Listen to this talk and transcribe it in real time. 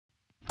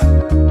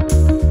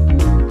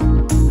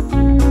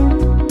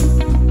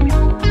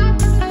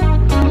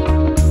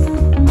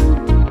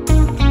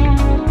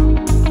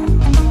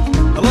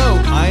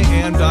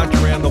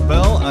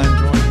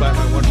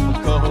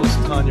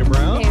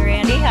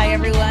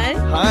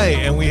Hi,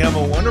 and we have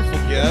a wonderful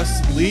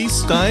guest, Leigh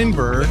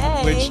Steinberg,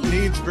 Yay. which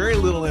needs very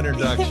little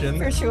introduction,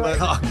 For sure.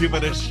 but I'll give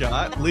it a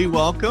shot. Leigh,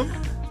 welcome.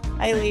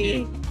 Hi,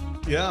 Leigh.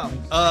 Yeah.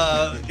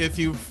 If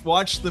you've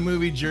watched the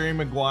movie Jerry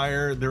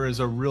Maguire, there is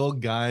a real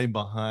guy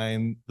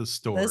behind the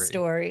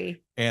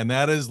story. And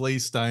that is Leigh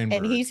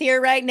Steinberg. And he's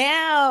here right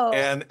now.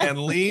 And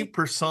Leigh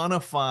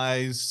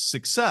personifies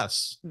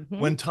success.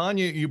 When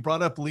Tanya, you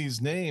brought up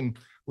Leigh's name,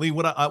 Leigh,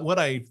 what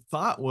I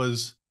thought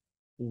was,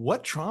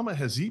 what trauma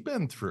has he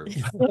been through?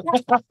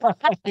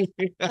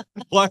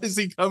 Why is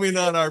he coming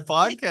on our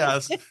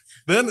podcast?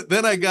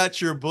 Then I got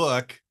your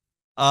book.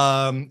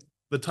 The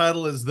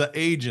title is The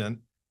Agent.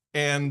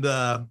 And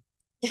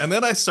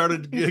then I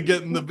started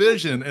getting the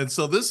vision. And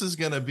so this is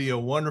going to be a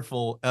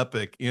wonderful,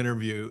 epic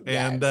interview.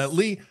 Yes. And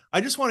Leigh,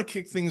 I just want to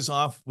kick things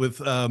off with,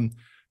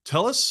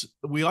 tell us,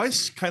 we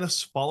always kind of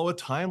follow a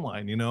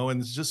timeline, you know,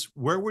 and it's just,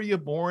 where were you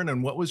born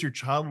and what was your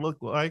childhood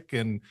look like?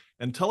 And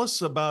tell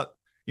us about,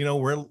 you know,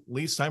 where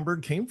Leigh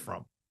Steinberg came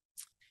from.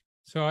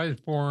 So I was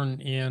born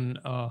in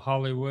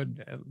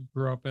Hollywood,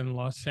 grew up in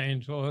Los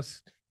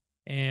Angeles,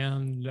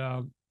 and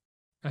I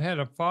had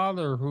a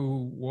father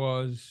who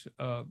was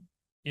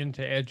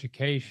into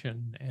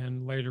education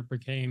and later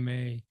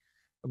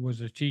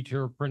was a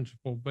teacher,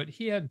 principal, but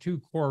he had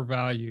two core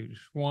values.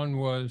 One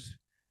was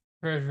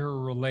treasure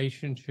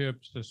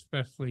relationships,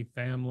 especially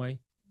family.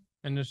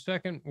 And the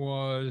second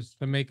was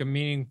to make a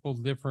meaningful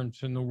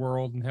difference in the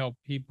world and help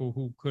people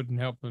who couldn't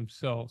help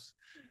themselves.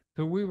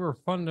 So we were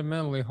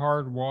fundamentally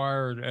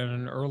hardwired at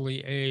an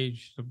early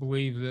age to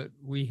believe that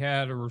we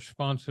had a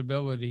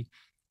responsibility.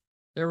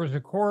 There was a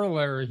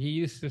corollary. He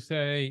used to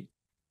say,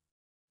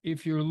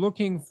 if you're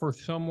looking for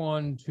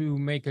someone to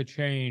make a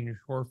change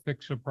or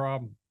fix a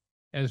problem,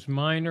 as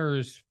minor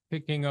as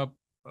picking up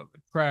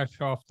trash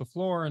off the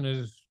floor and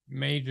as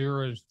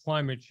major as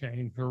climate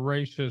change or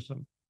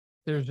racism,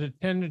 there's a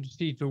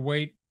tendency to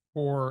wait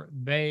for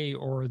they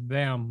or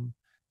them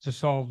to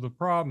solve the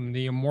problem,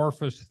 the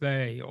amorphous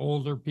they,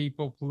 older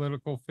people,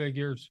 political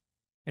figures.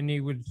 And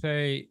he would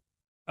say,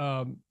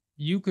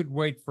 you could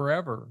wait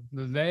forever.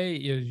 The they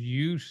is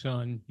you,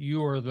 son.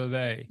 You are the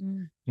they.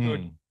 So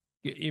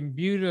it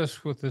imbued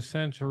us with a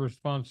sense of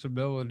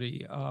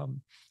responsibility.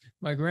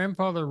 My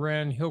grandfather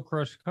ran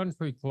Hillcrest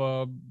Country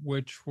Club,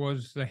 which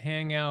was the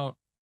hangout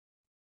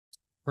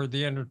for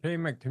the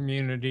entertainment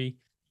community.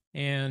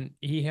 And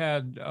he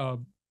had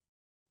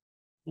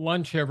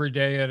lunch every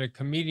day at a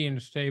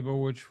comedian's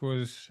table, which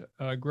was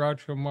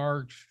Groucho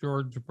Marx,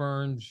 George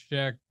Burns,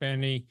 Jack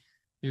Benny.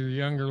 Your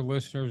younger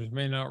listeners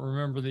may not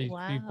remember these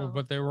people,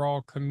 but they were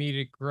all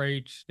comedic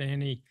greats.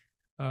 Danny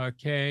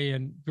Kaye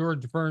and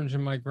George Burns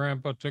and my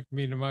grandpa took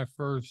me to my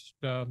first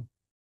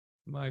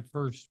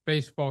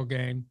baseball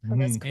game. Oh,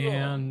 that's cool.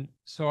 And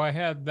so I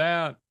had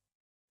that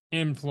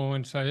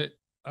influence. I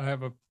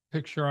have a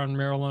picture on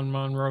Marilyn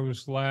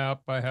Monroe's lap.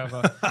 I have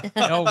a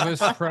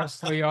Elvis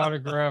Presley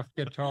autographed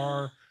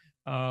guitar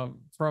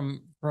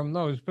from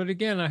those. But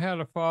again, I had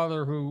a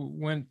father who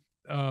went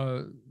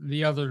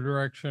the other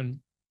direction,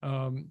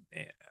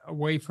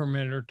 away from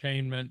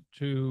entertainment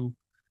to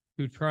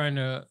trying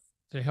to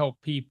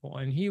help people.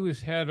 And he was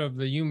head of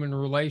the Human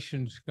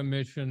Relations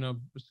Commission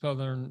of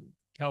Southern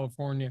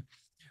California,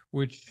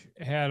 which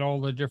had all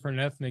the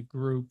different ethnic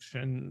groups,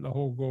 and the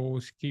whole goal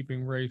was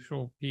keeping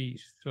racial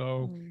peace.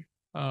 So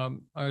I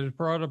was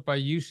brought up by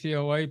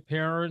UCLA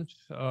parents,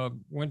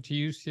 went to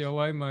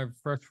UCLA my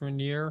freshman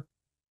year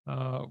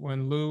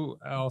when Lou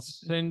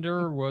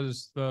Alcindor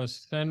was the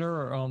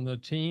center on the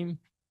team.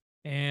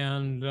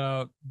 And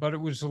but it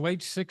was the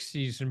late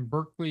 60s and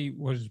Berkeley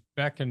was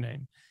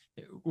beckoning.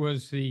 It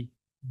was the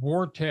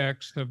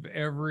vortex of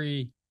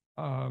every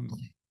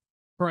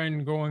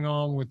trend going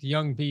on with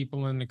young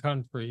people in the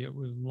country. It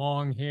was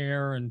long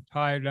hair and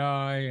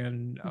tie-dye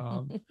and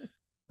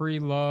free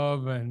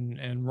love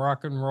and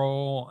rock and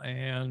roll.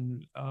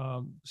 And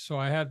so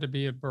I had to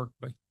be at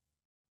Berkeley.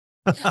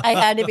 I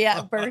had to be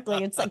at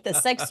Berkeley. It's like the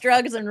sex,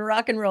 drugs, and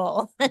rock and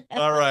roll.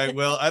 All right.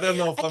 Well, I don't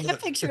know if I can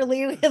picture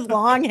Leigh with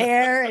long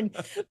hair and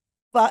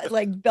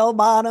like bell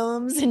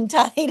bottoms and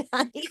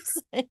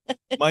tie-dyes.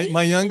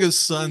 My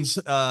youngest son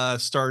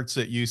starts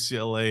at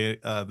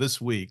UCLA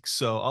this week,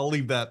 so I'll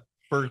leave that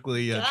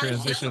Berkeley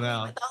transition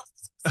out.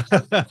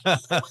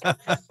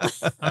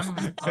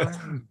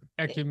 I'm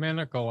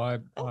ecumenical.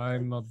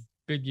 I'm a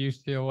big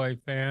UCLA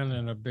fan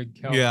and a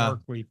big Cal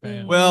Berkeley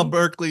fan. Well,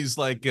 Berkeley's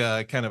like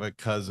kind of a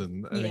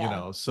cousin, you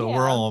know, so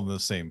we're all in the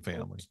same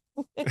family.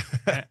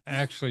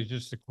 Actually,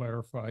 just to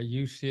clarify,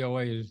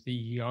 UCLA is the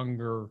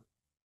younger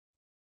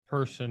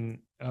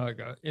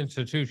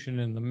institution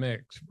in the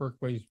mix.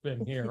 Berkeley's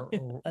been here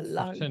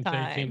since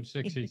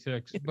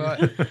 1866,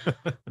 but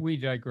we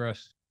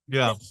digress.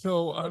 Yeah.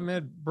 So I'm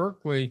at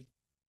Berkeley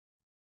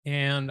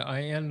and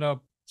I end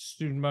up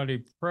student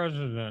body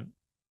president,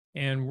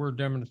 and we're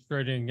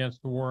demonstrating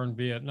against the war in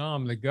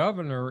Vietnam. The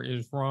governor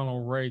is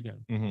Ronald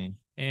Reagan.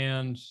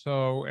 And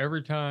so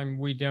every time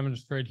we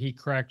demonstrate, he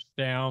cracks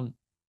down.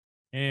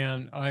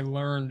 And I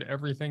learned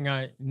everything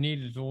I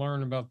needed to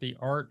learn about the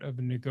art of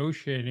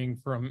negotiating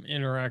from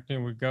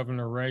interacting with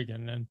Governor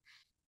Reagan. And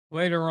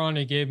later on,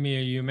 he gave me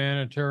a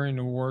humanitarian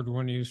award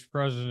when he was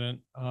president.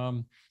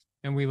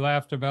 And we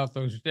laughed about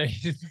those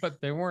days,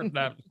 but they weren't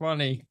that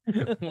funny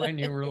when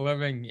you were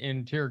living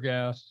in tear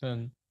gas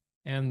and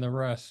the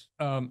rest.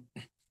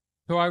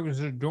 So I was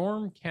a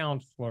dorm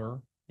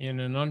counselor in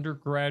an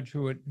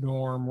undergraduate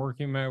dorm,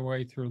 working my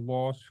way through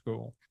law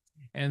school.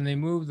 And they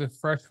moved the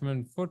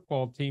freshman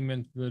football team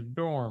into the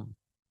dorm.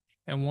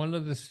 And one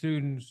of the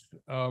students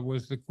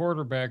was the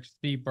quarterback,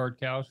 Steve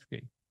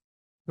Bartkowski.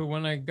 So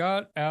when I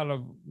got out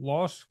of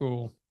law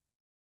school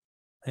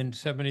in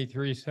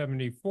 73,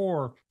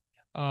 74,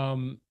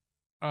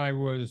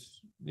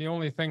 the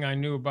only thing I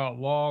knew about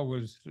law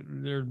was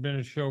there'd been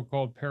a show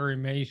called Perry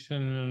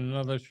Mason and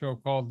another show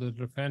called The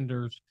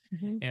Defenders.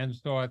 And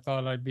so I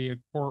thought I'd be a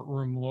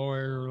courtroom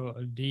lawyer,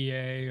 a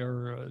DA,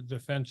 or a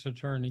defense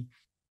attorney.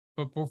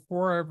 But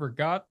before I ever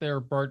got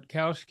there,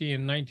 Bartkowski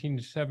in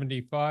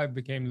 1975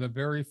 became the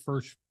very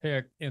first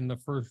pick in the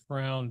first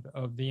round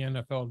of the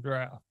NFL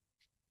draft.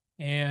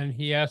 And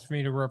he asked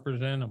me to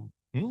represent him.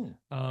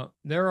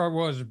 There I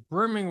was,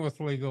 brimming with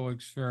legal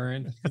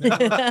experience,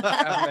 never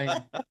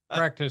having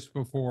practiced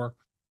before.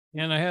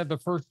 And I had the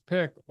first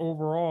pick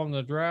overall in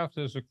the draft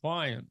as a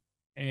client.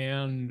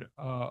 And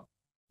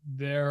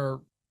there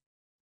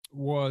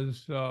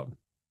was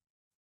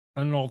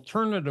an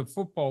alternative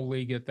football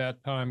league at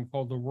that time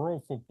called the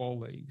World Football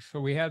League. So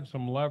we had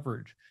some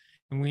leverage.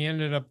 And we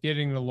ended up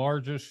getting the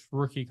largest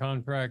rookie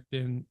contract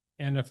in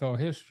NFL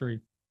history.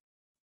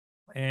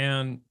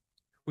 And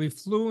we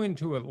flew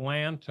into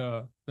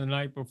Atlanta the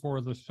night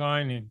before the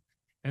signing,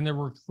 and there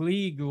were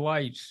Klieg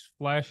lights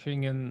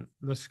flashing in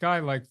the sky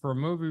like for a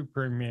movie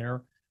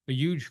premiere. A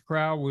huge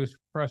crowd was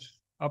pressed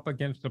up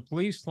against the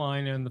police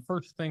line, and the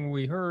first thing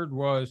we heard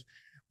was,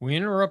 "We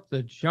interrupt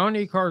the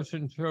Johnny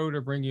Carson show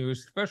to bring you a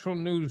special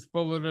news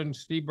bulletin.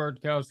 Steve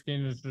Bartkowski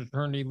and his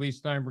attorney, Leigh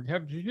Steinberg,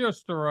 have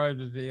just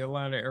arrived at the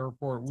Atlanta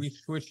airport. We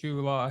switch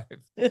you live."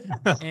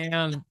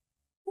 And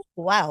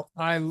Wow.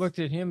 I looked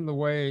at him the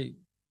way,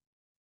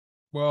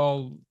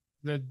 well,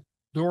 the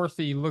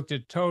Dorothy looked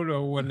at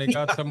Toto when they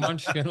got to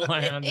Munchkin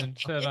Land and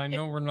said, "I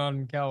know we're not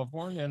in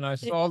California." And I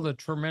saw the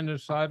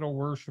tremendous idol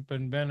worship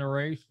and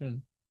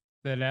veneration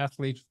that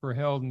athletes were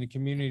held in the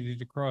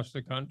communities across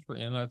the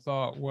country. And I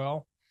thought,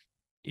 well,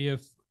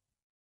 if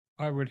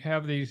I would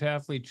have these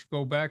athletes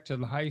go back to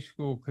the high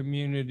school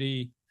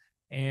community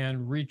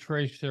and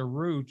retrace their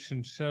roots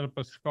and set up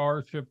a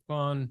scholarship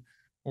fund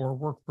or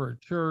work for a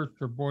church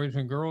or Boys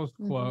and Girls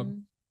Club,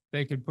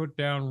 they could put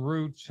down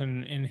roots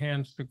and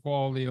enhance the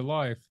quality of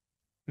life.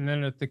 And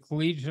then at the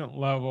collegiate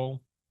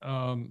level,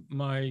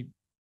 my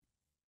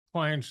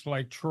clients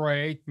like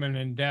Troy Aikman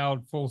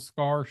endowed full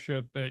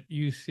scholarship at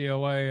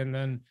UCLA and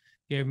then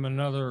gave him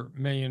another $1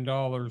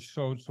 million.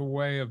 So it's a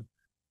way of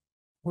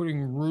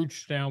putting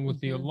roots down with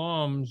the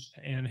alums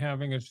and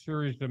having a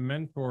series of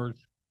mentors.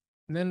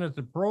 And then at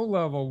the pro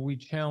level, we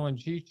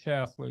challenge each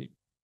athlete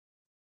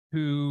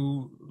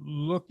to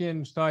look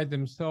inside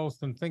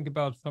themselves and think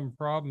about some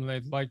problem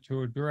they'd like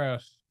to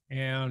address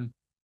and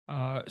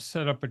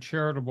set up a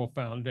charitable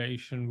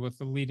foundation with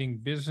the leading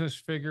business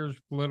figures,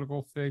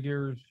 political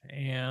figures,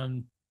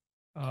 and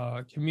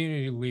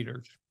community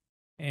leaders.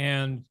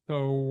 And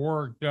so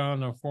Warwick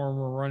Dunn, a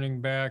former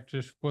running back,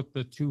 just put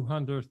the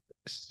 200th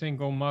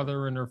single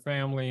mother and her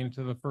family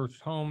into the first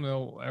home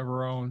they'll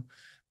ever own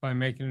by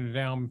making a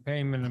down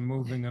payment and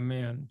moving them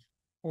in.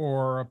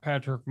 Or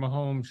Patrick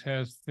Mahomes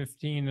has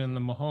 15 in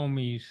the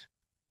Mahomies,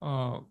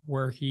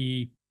 where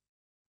he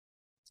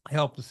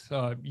helps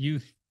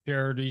youth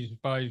charities,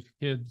 buys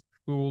kids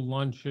school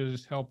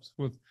lunches, helps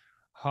with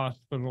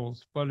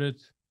hospitals. But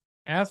it's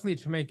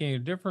athletes making a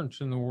difference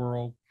in the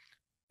world.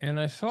 And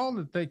I saw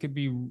that they could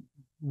be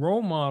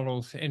role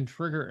models and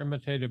trigger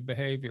imitative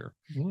behavior.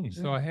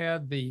 So I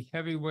had the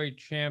heavyweight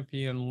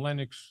champion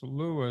Lennox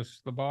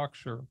Lewis, the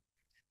boxer,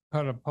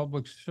 cut a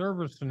public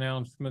service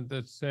announcement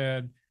that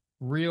said,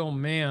 "Real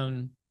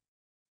men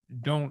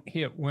don't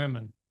hit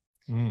women."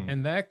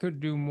 And that could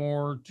do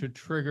more to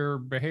trigger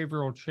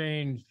behavioral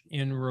change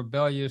in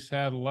rebellious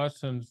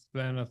adolescents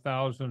than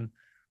 1,000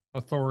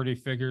 authority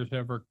figures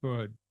ever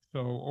could.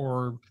 So,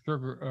 or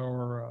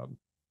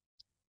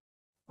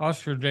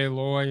Oscar De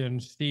Loy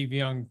and Steve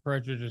Young,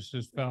 Prejudice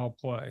is Foul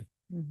Play.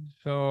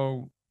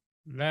 So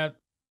that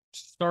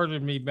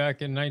started me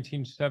back in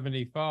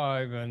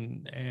 1975,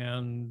 and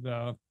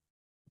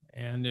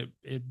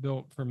it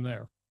built from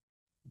there.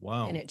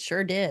 Wow. And it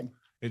sure did.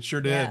 It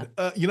sure did.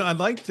 I'd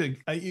like to,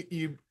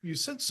 you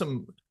said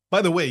some,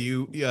 by the way,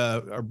 you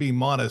are being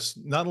modest.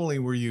 Not only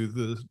were you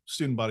the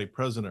student body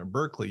president at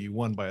Berkeley, you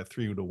won by a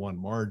 3-1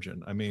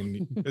 margin. I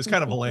mean, it's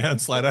kind of a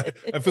landslide.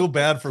 I feel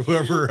bad for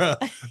whoever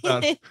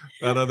that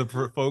other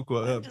person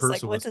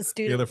what's was. a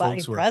student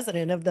body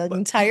president of the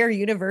entire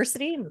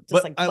university?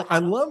 But I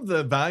love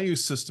the value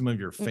system of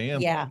your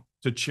family. Yeah.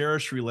 To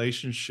cherish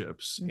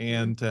relationships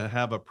and to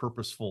have a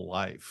purposeful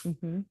life.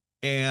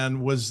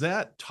 And was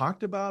that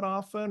talked about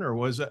often,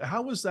 or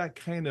how was that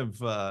kind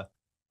of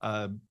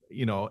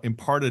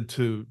imparted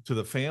to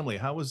the family?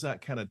 How was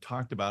that kind of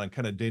talked about and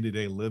kind of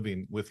day-to-day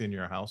living within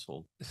your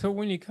household? So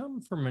when you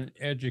come from an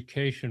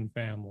education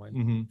family,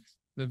 Mm-hmm.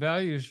 the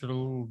values are a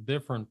little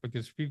different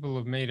because people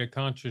have made a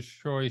conscious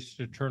choice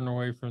to turn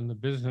away from the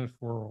business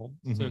world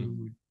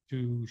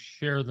to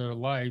share their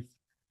life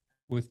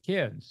with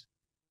kids.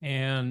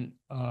 And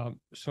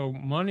so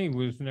money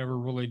was never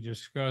really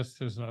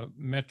discussed as a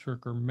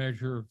metric or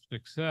measure of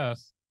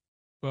success,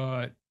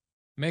 but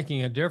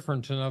making a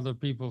difference in other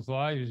people's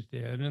lives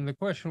did. And the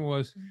question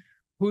was,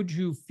 could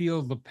you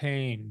feel the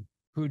pain?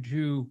 Could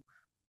you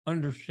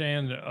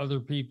understand that other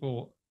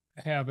people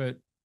have it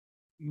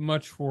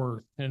much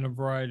worse in a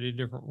variety of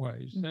different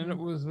ways? And it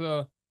was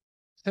a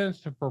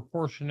sense of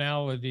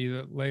proportionality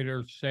that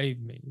later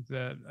saved me,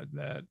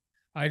 that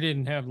I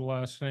didn't have the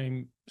last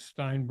name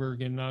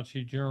Steinberg in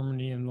Nazi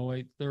Germany in the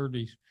late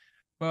 30s,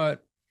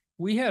 but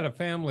we had a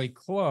family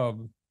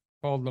club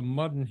called the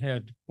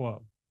Muttonhead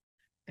Club,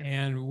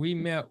 and we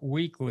met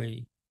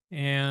weekly,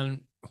 and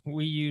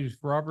we used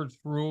Robert's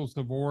Rules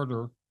of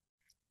Order.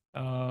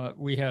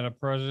 We had a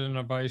president,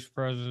 a vice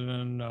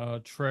president, a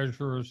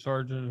treasurer, a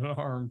sergeant at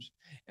arms,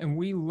 and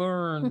we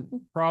learned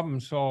problem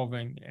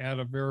solving at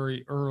a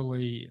very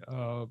early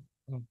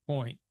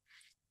point.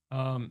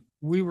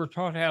 We were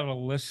taught how to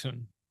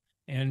listen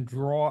and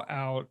draw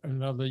out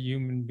another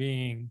human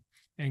being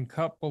and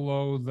cut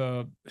below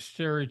the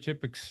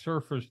stereotypic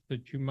surface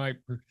that you might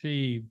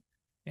perceive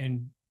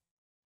and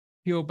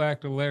peel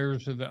back the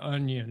layers of the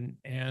onion,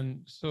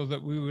 and so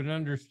that we would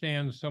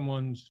understand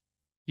someone's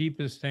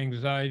deepest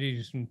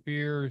anxieties and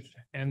fears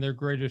and their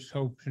greatest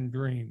hopes and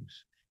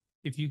dreams.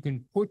 If you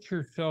can put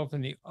yourself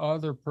in the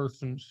other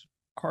person's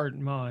heart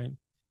and mind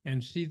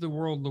and see the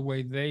world the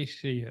way they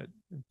see it,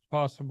 it's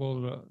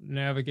possible to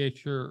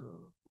navigate your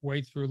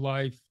way through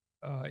life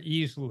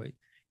easily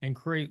and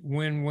create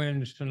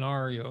win-win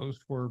scenarios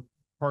where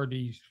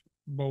parties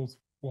both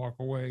walk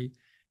away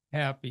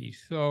happy.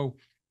 So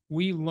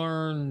we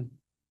learn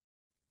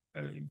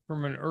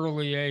from an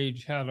early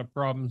age how to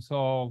problem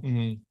solve,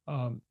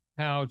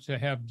 how to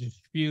have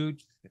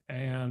disputes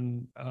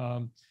and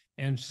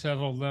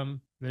settle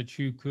them, that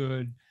you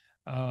could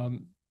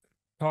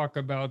talk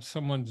about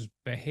someone's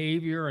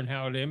behavior and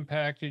how it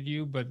impacted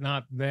you, but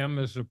not them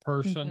as a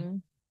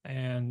person.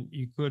 And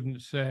you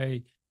couldn't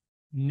say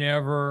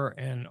never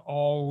and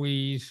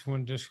always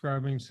when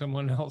describing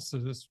someone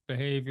else's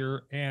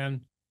behavior, and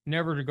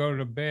never to go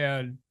to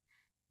bed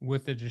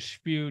with a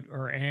dispute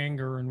or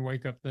anger and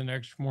wake up the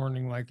next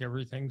morning like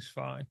everything's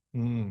fine.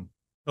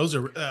 Those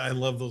are, I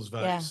love those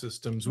value Yeah,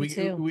 systems. me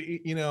too.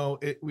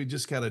 We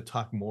just got to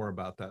talk more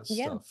about that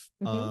Yeah. stuff.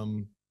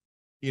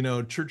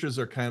 Churches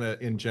are kind of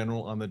in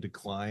general on the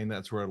decline.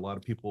 That's where a lot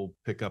of people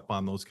pick up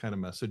on those kind of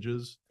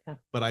messages. Yeah.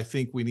 But I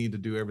think we need to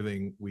do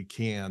everything we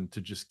can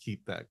to just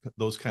keep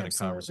those kind Absolutely. of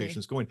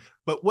conversations going.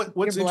 But what's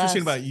You're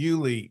interesting blessed. about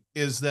you, Leigh,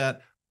 is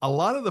that a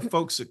lot of the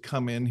folks that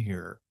come in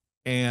here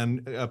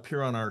and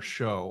appear on our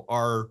show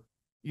are,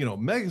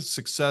 mega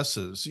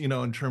successes,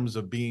 in terms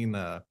of being,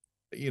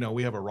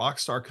 we have a rock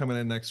star coming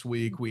in next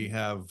week. We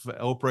have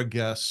Oprah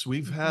guests.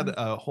 We've had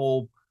a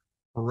whole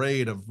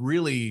parade of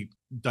really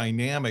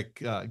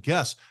dynamic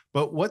guests.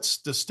 But what's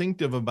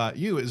distinctive about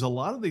you is a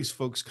lot of these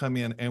folks come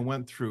in and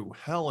went through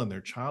hell in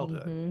their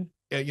childhood,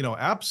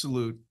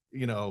 absolute,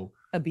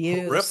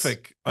 Abuse.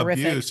 horrific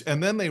abuse.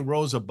 And then they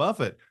rose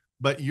above it.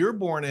 But you're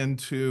born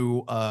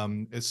into,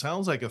 it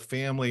sounds like a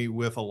family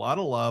with a lot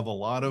of love, a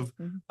lot of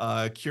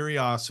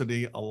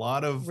curiosity, a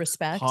lot of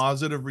Respect.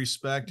 positive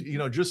respect,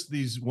 just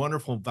these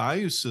wonderful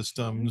value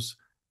systems.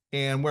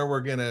 And where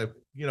we're going to,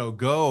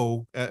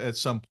 go at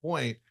some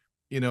point,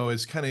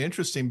 is kind of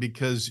interesting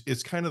because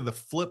it's kind of the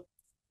flip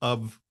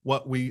of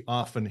what we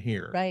often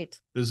hear. Right.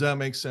 Does that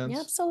make sense? Yeah,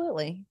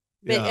 absolutely.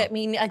 But Yeah. I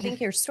mean, I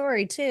think your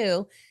story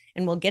too,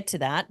 and we'll get to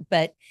that,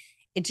 but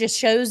it just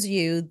shows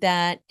you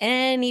that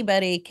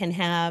anybody can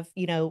have,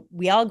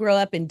 we all grow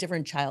up in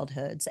different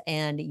childhoods,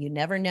 and you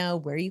never know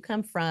where you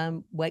come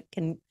from, what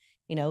can,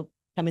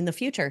 come in the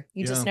future.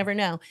 You just never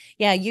know.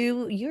 Yeah,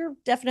 you're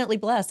definitely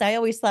blessed. I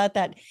always thought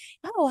that,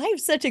 oh, I have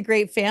such a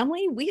great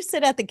family. We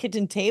sit at the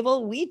kitchen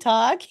table, we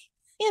talk.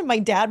 And my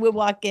dad would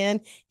walk in,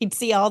 he'd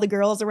see all the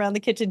girls around the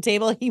kitchen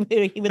table. He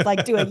would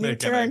like do a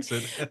U-turn.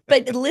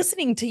 But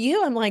listening to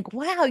you, I'm like,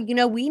 wow,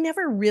 we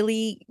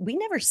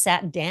never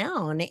sat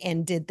down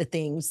and did the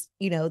things,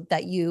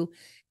 that you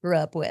grew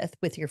up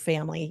with your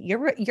family.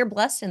 You're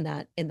blessed in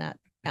that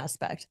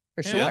aspect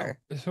for sure.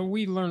 So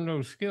we learned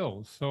those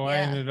skills. So I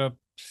ended up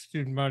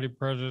student body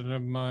president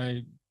of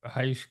my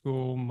high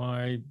school,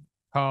 my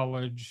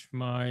college,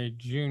 my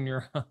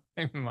junior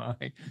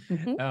high,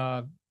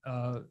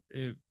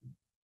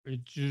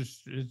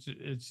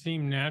 it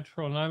seemed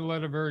natural, and I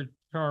led a very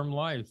charmed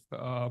life.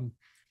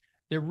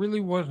 There really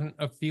wasn't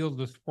a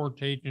field of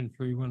sports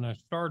agentry when I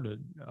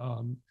started.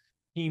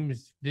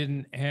 Teams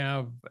didn't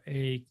have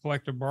a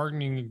collective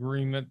bargaining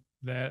agreement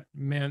that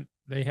meant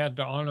they had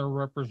to honor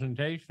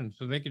representation,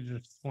 so they could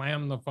just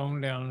slam the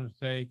phone down and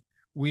say,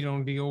 we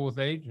don't deal with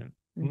agents.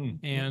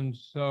 And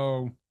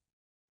so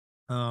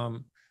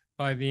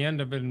by the end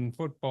of it in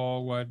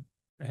football, I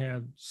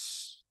had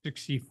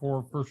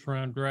 64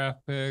 first-round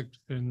draft picks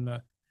in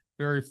the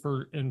very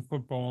first in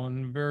football,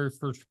 and the very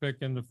first pick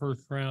in the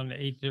first round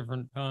 8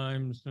 different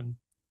times, and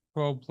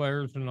 12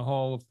 players in the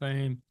Hall of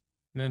Fame.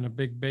 And then a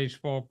big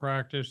baseball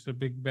practice, a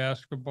big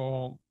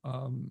basketball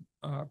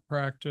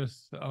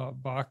practice,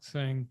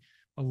 boxing,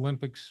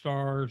 Olympic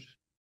stars.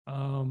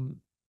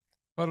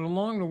 But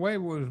along the way,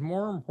 what was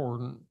more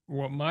important,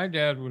 what my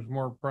dad was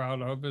more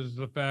proud of, is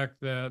the fact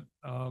that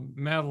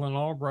Madeleine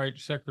Albright,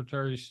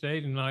 Secretary of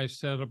State, and I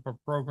set up a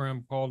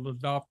program called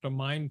Adopt a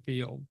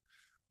Minefield,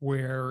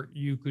 where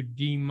you could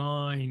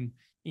demine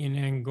in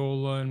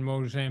Angola and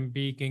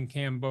Mozambique and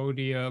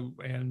Cambodia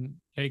and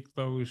take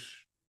those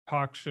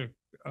toxic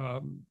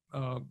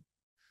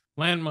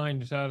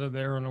landmines out of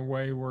there in a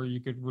way where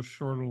you could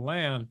restore the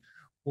land,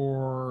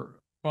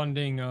 or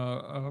funding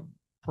a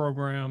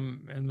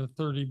program in the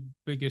 30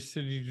 biggest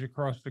cities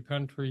across the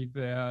country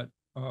that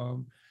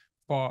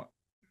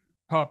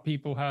taught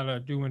people how to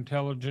do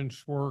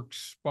intelligence work,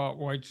 spot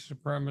white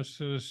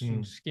supremacists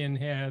and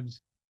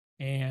skinheads,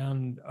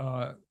 and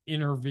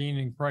intervene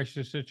in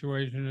crisis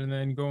situations, and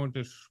then go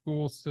into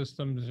school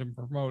systems and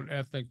promote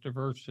ethnic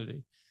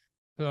diversity.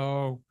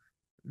 So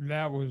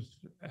that was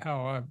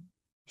how I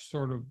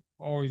sort of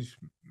always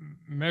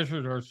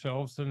measured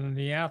ourselves. And then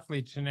the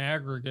athletes in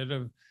aggregate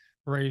have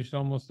raised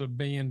almost $1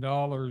 billion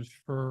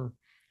for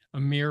a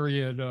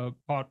myriad of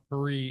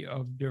potpourri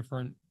of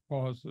different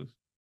causes.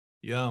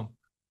 Yeah.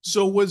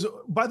 So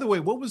by the way,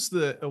 what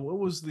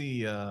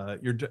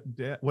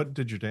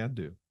did your dad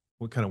do?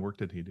 What kind of work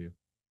did he do?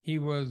 He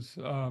was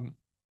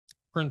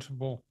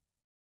principal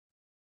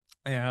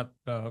at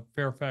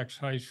Fairfax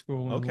High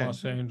School in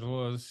Los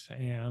Angeles,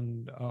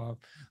 and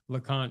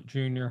LeConte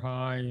Junior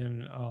High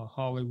in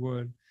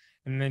Hollywood.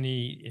 And then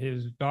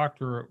his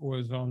doctorate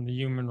was on the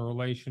Human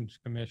Relations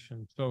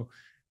Commission. So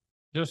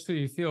just so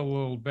you feel a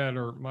little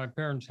better, my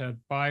parents had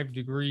 5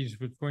 degrees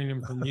between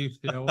them from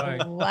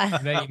UCLA. Wow.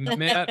 They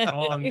met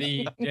on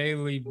the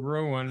Daily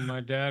Bruin.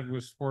 My dad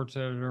was sports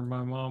editor.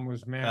 My mom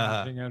was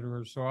managing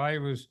editor. So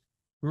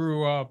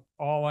grew up,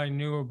 all I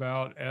knew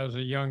about as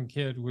a young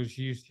kid was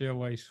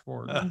UCLA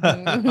sports.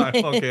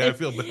 Okay, I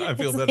feel better.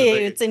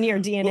 It's in your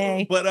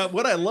DNA. But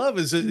what I love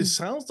is it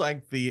sounds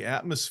like the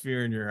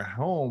atmosphere in your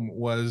home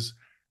was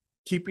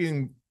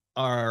keeping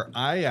our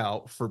eye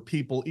out for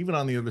people, even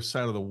on the other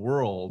side of the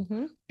world,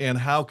 and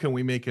how can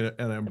we make it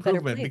an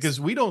improvement? Because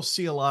we don't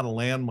see a lot of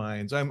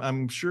landmines.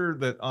 I'm sure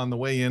that on the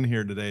way in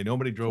here today,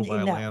 nobody drove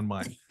by a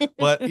landmine.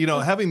 But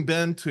having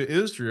been to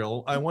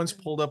Israel, I once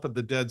pulled up at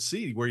the Dead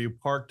Sea, where you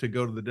park to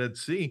go to the Dead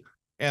Sea,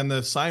 and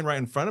the sign right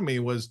in front of me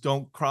was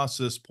 "Don't cross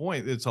this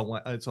point. It's a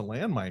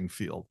landmine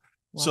field."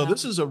 Wow. So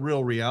this is a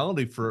real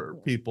reality for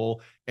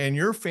people, and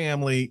your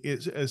family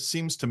it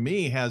seems to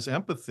me has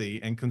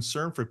empathy and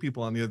concern for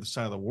people on the other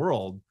side of the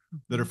world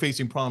that are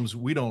facing problems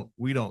we don't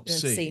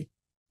see.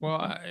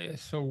 Well,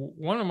 so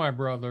one of my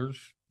brothers,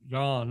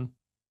 John,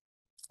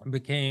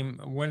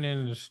 went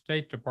in the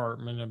State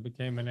Department and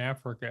became an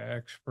Africa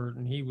expert,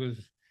 and he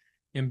was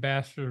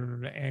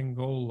ambassador to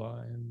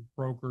Angola and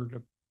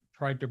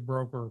tried to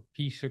broker a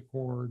peace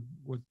accord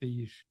with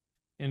these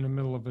in the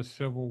middle of a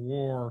civil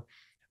war.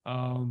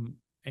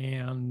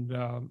 And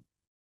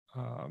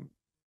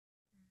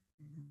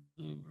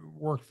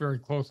worked very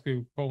closely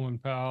with Colin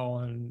Powell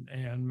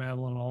and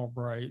Madeleine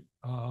Albright,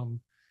 and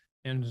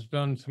has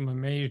done some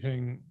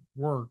amazing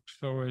work.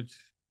 So it's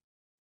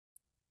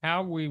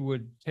how we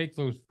would take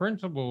those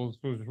principles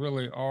was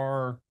really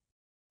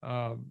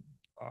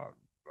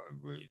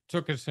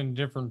took us in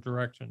different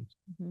directions.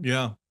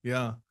 Yeah.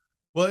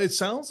 Well, it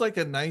sounds like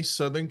a nice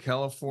Southern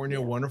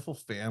California, wonderful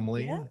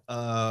family,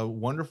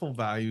 wonderful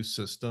value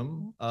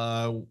system,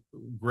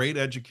 great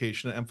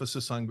education,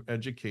 emphasis on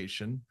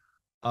education.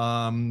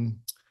 So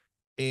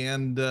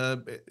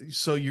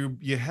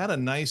you had a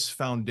nice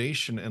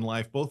foundation in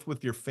life, both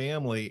with your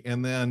family,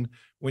 and then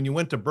when you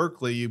went to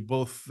Berkeley, you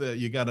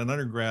got an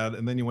undergrad,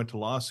 and then you went to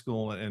law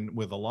school and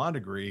with a law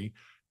degree.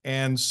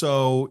 And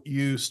so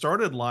you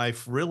started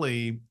life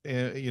really,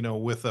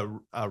 with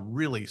a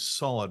really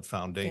solid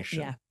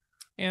foundation. Yeah.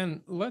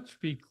 And let's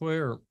be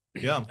clear.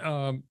 Yeah.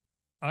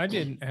 I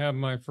didn't have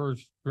my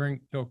first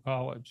drink till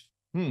college.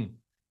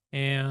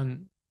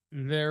 And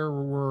we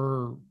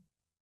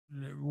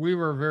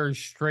were a very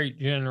straight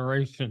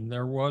generation.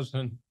 There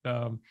wasn't,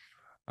 we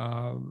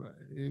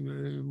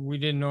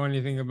didn't know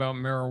anything about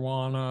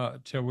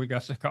marijuana till we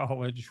got to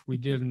college. We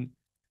didn't,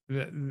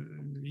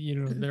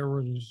 there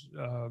was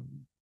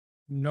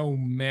no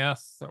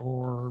meth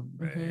or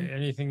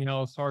anything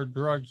else. Our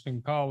drugs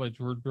in college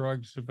were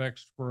drugs of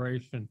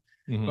exploration.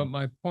 But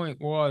my point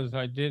was,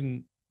 I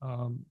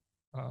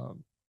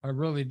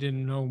really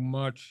didn't know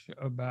much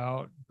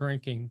about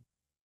drinking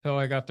till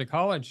I got to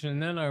college,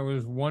 and then I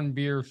was 1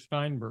 beer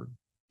Steinberg.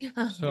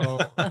 So,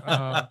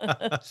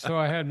 so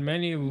I had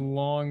many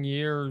long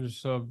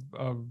years of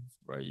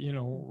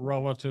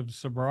relative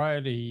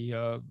sobriety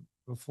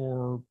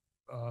before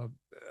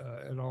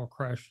it all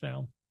crashed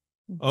down.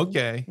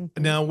 Okay.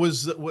 Now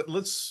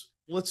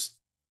let's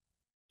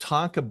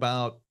talk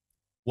about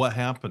what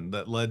happened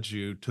that led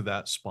you to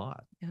that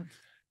spot?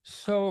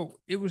 So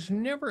it was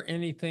never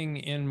anything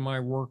in my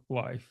work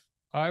life.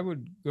 I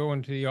would go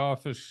into the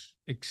office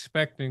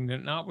expecting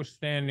that,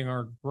 notwithstanding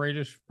our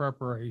greatest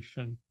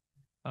preparation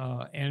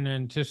and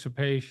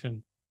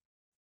anticipation,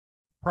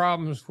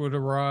 problems would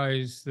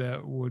arise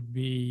that would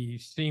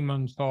seem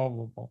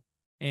unsolvable.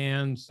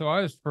 And so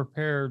I was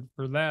prepared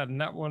for that.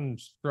 And that wasn't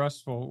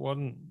stressful. It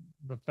wasn't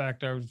the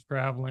fact I was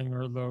traveling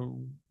or the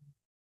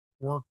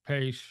work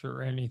pace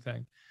or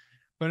anything.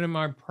 But in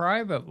my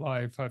private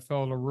life, I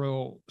felt a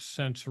real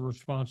sense of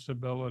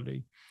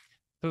responsibility.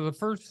 So the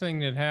first thing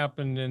that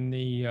happened in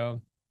the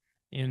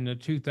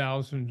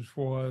 2000s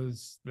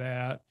was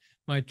that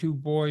my two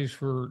boys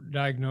were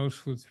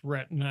diagnosed with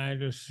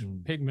retinitis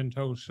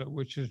pigmentosa,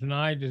 which is an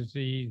eye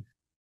disease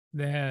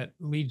that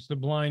leads to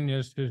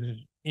blindness that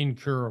is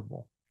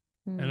incurable.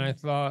 And I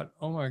thought,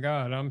 oh my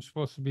God, I'm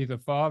supposed to be the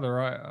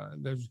father.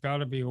 There's got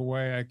to be a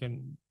way I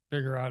can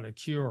figure out a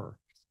cure.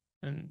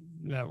 And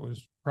that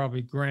was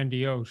probably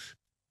grandiose.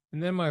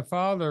 And then my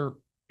father,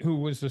 who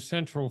was a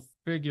central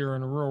figure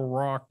and a real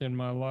rock in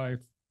my life,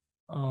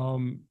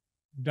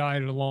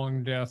 died a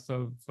long death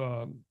of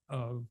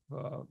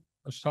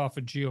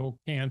esophageal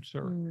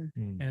cancer.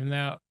 And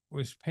that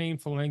was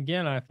painful. And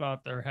again, I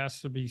thought there has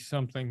to be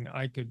something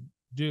I could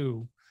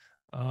do.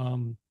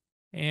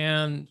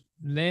 And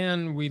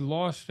then we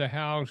lost a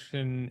house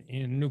in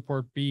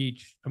Newport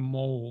Beach to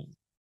mold.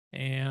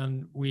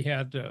 And we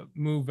had to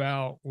move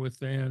out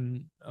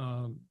within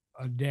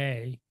a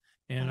day.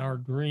 And our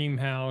dream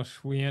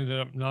house, we ended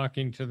up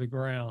knocking to the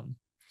ground.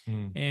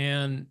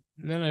 And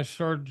then I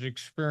started to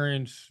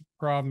experience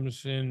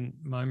problems in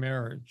my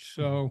marriage.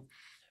 So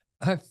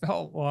I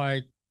felt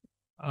like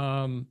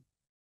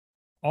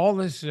all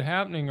this is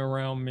happening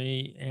around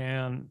me,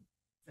 and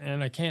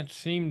I can't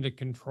seem to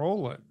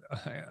control it.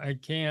 I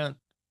can't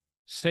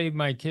save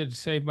my kids,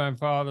 save my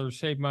father,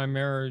 save my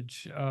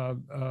marriage,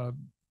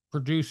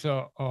 produce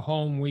a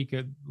home we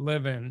could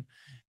live in.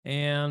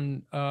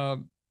 And I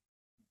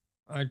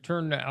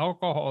turned to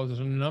alcohol as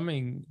a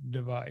numbing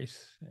device.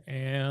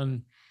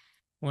 And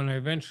when I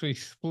eventually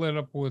split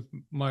up with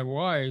my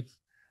wife,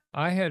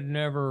 I had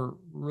never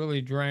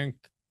really drank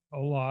a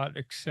lot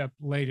except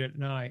late at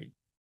night.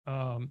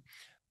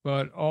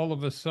 But all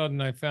of a sudden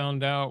I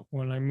found out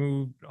when I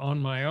moved on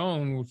my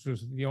own, which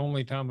was the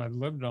only time I'd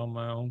lived on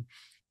my own,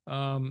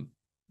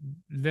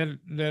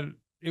 that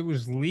it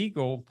was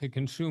legal to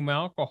consume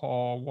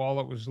alcohol while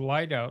it was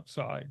light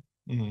outside,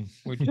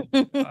 which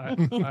I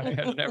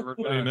had never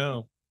done. I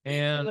know.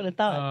 And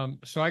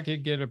so I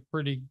could get a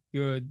pretty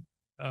good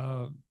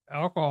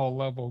alcohol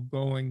level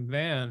going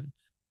then.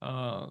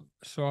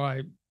 So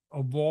I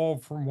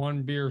evolved from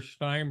one beer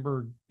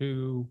Steinberg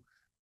to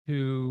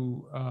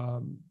to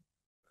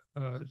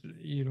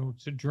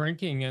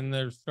drinking, and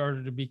there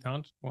started to be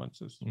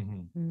consequences.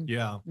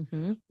 Yeah.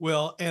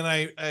 Well, and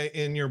I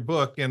in your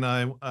book, and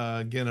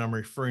again, I'm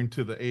referring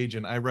to The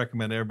Agent. I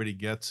recommend everybody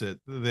gets it.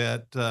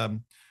 That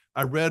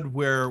I read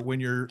where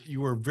when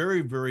you were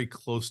very, very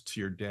close to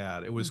your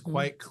dad, it was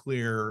quite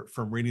clear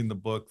from reading the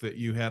book that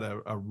you had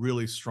a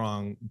really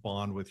strong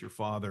bond with your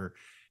father.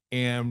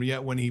 And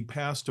yet when he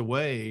passed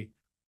away,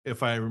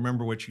 if I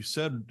remember what you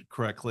said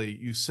correctly,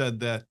 you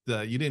said that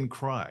you didn't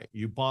cry,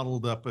 you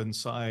bottled up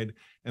inside,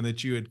 and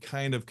that you had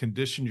kind of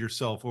conditioned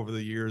yourself over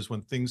the years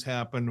when things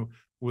happen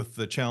with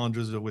the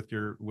challenges with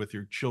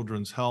your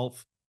children's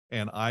health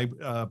and eye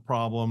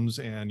problems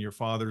and your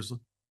father's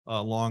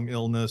long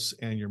illness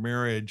and your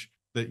marriage,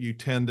 that you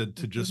tended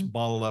to just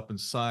bottle up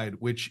inside,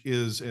 which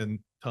is, and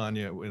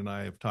Tanya and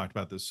I have talked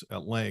about this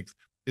at length,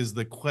 is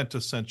the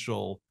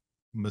quintessential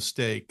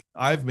mistake.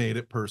 I've made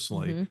it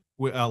personally.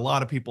 A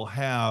lot of people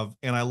have,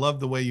 and I love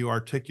the way you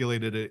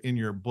articulated it in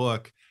your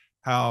book,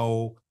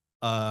 how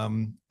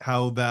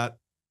that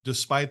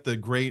despite the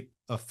great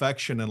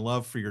affection and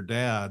love for your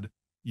dad,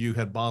 you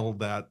had bottled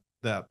that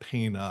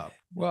pain up.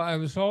 Well, I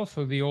was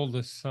also the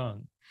oldest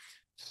son,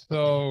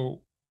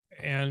 so,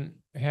 and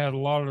had a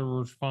lot of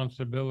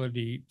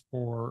responsibility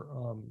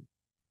for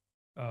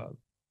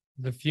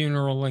the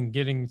funeral and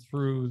getting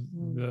through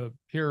the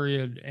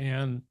period.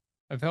 And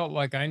I felt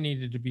like I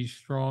needed to be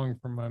strong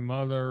for my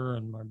mother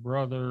and my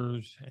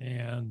brothers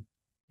and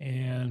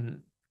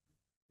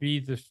be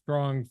the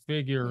strong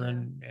figure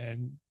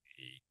and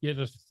get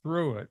us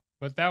through it.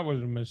 But that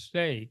was a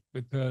mistake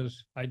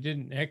because I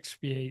didn't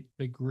expiate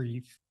the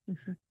grief,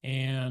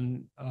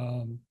 and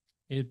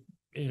it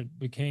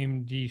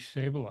became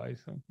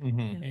destabilizing.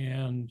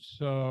 And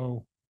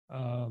so,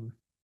 and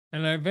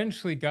I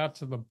eventually got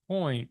to the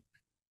point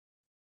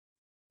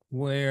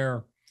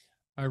where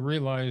I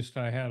realized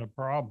I had a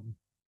problem.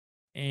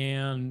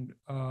 And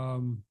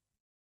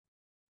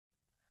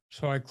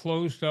so I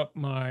closed up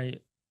my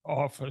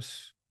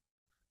office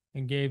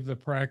and gave the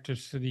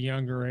practice to the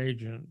younger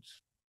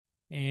agents.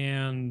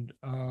 And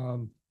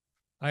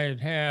I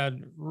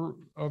had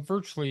a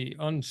virtually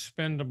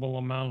unspendable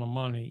amount of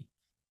money,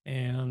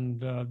 and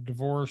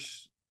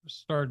divorce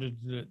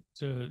started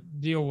to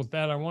deal with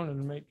that. I wanted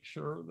to make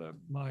sure that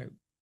my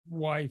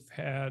wife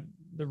had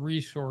the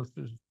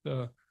resources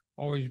to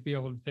always be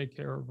able to take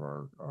care of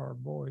our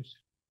boys.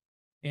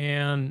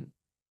 And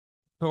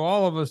so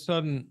all of a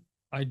sudden,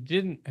 I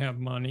didn't have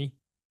money.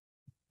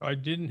 I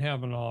didn't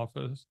have an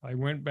office. I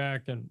went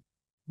back and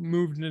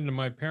moved into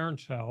my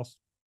parents' house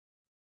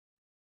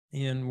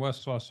in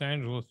West Los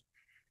Angeles.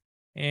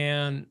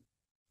 And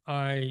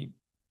I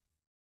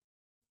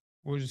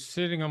was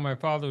sitting on my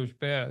father's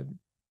bed,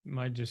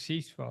 my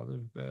deceased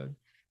father's bed.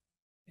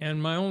 And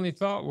my only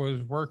thought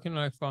was, where can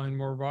I find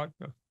more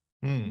vodka?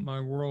 Mm. My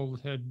world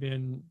had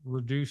been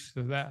reduced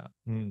to that.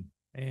 Mm.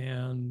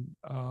 And,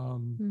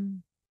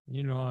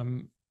 you know,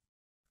 I'm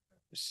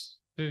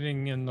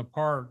sitting in the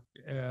park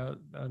at,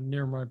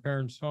 near my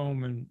parents'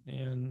 home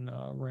in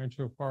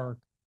Rancho Park.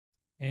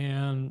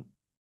 And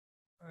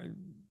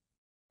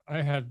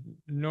I had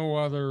no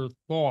other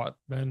thought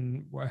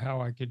than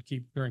how I could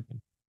keep drinking.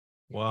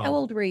 Wow. How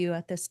old were you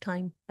at this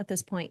point?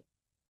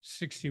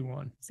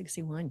 61.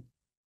 61.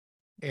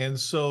 And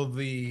so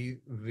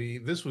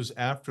this was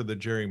after the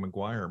Jerry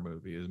Maguire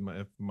movie,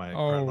 if my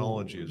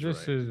chronology is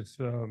this right. is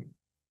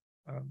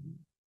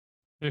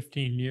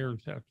 15 years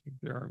after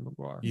Jerry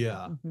Maguire.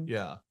 Yeah,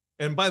 yeah.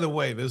 And by the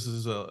way, this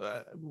is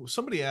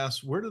somebody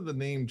asked, where did the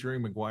name Jerry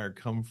Maguire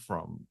come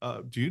from?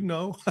 Do you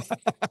know?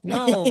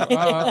 No,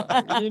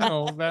 you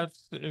know,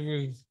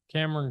 it was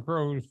Cameron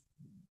Crowe's,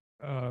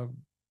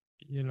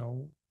 you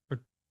know,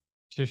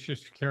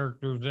 fictitious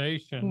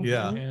characterization.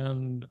 Yeah.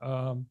 And,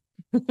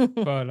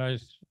 but I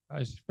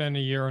spent a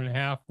year and a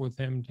half with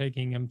him,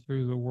 taking him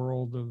through the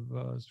world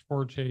of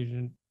sports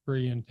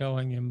agentry and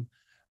telling him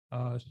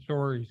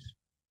stories.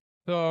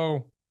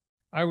 So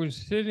I was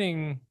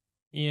sitting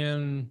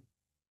in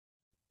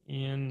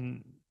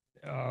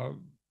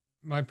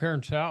my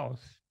parents'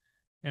 house,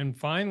 and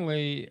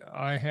finally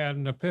I had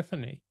an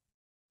epiphany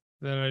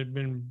that I'd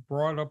been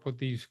brought up with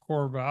these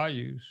core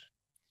values.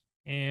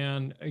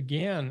 And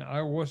again,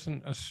 I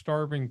wasn't a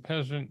starving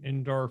peasant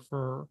in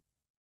Darfur.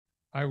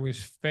 I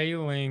was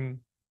failing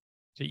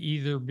to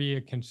either be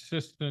a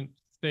consistent,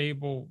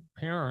 stable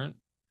parent,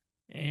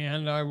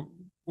 and I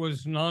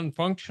was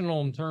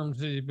non-functional in terms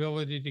of the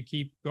ability to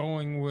keep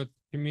going with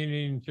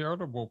community and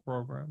charitable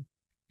programs.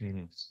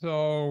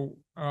 So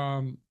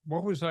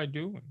what was I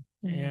doing?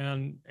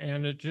 And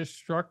it just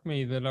struck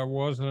me that I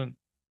wasn't,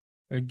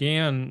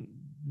 again,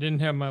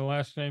 didn't have my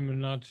last name in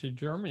Nazi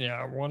Germany.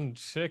 I wasn't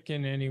sick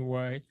in any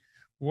way.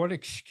 What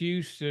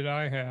excuse did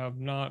I have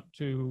not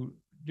to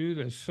do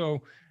this?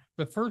 So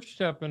the first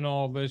step in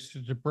all this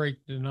is to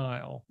break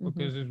denial,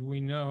 because as we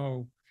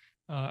know,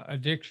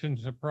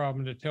 addiction's a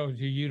problem that tells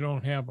you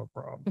don't have a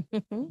problem.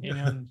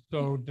 And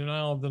so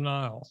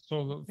denial.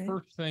 So the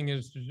first thing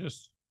is to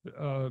just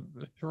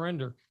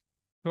surrender.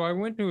 So I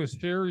went to a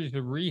series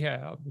of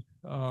rehabs.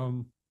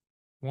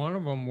 One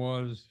of them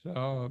was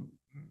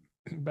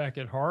back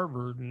at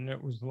Harvard, and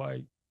it was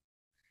like,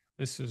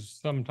 this is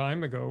some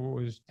time ago,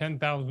 it was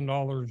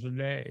 $10,000 a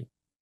day.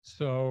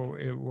 So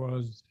it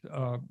was,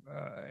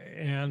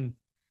 and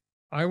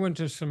I went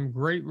to some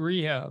great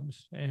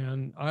rehabs,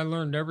 and I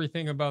learned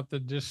everything about the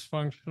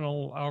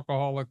dysfunctional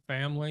alcoholic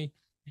family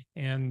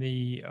and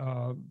the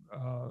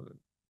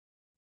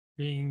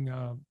being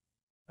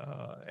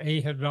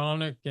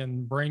ahedonic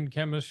and brain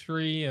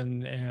chemistry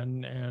and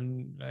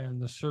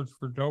the search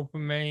for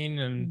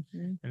dopamine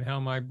and how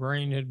my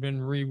brain had been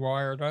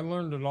rewired. I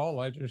learned it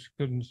all. I just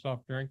couldn't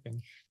stop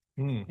drinking.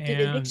 Did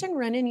addiction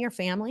run in your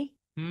family?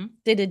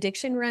 Did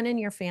addiction run in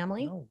your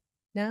family?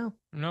 No.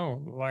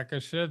 No. Like I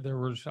said,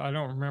 I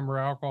don't remember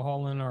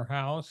alcohol in our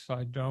house.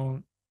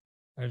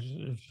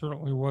 It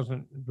certainly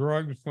wasn't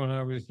drugs when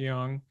I was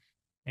young.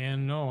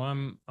 And no,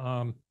 I'm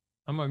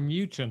a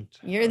mutant.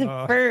 You're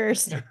the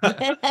first.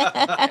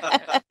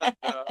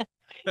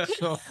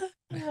 So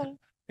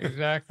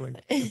exactly.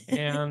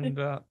 And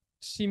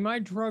see, my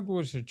drug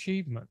was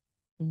achievement.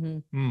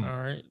 All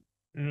right.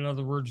 In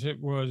other words, it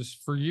was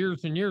for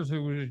years and years, it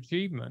was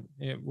achievement.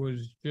 It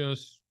was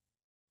just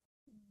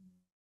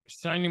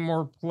signing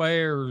more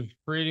players,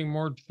 creating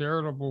more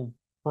charitable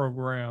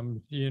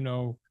programs, you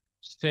know,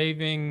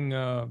 saving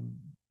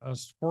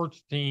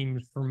sports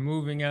teams from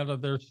moving out of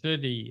their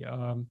city.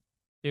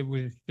 It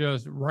was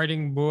just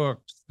writing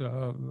books,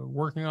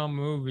 working on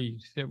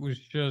movies. It was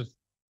just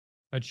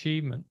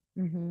achievement.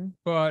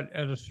 But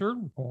at a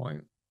certain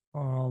point,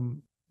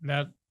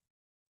 that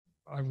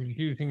I was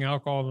using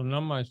alcohol to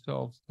numb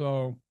myself.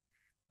 So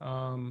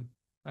I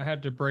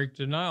had to break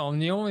denial.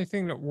 And the only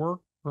thing that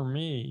worked for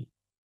me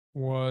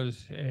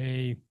was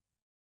a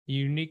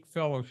unique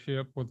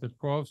fellowship with the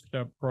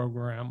 12-step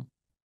program.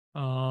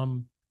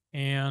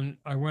 And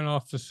I went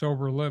off to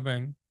sober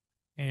living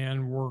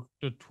and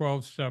worked a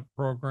 12-step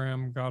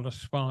program, got a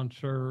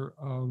sponsor,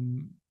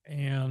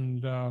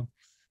 and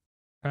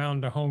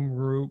found a home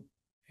group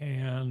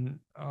and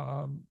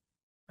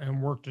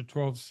worked the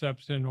 12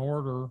 steps in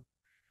order.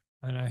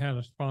 And I had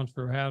a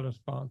sponsor,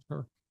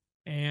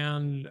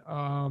 and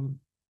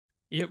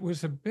it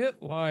was a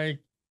bit like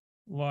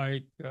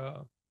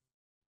the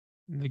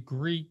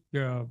Greek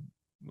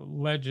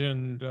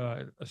legend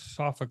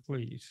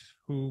Sophocles,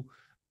 who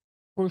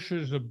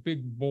pushes a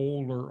big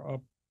boulder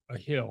up a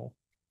hill.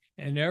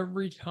 And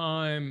every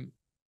time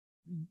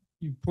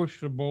you push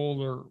the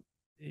boulder,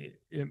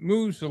 it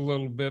moves a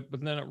little bit,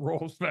 but then it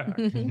rolls back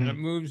and it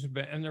moves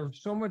back. And there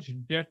was so much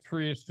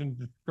detritus and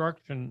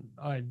destruction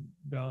I'd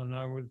done.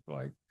 I was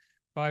like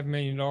 $5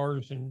 million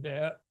in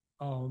debt.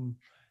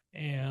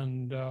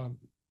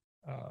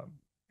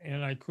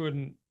 And I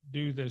couldn't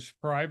do this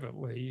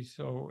privately.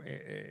 So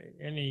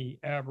any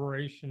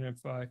aberration,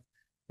 if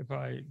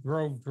I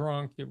drove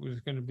drunk, it was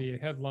going to be a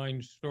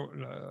headline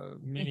story,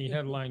 mini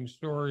headline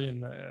story in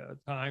the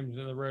Times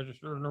and the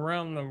Register and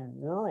around the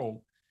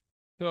world.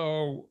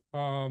 So,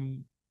 so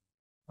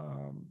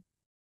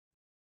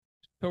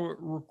it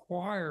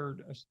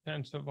required a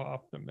sense of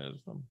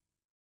optimism,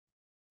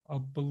 a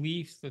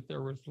belief that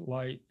there was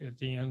light at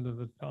the end of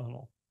the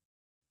tunnel.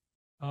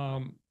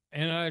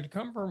 And I'd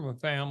come from a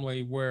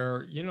family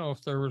where, you know,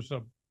 if there was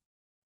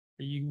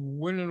you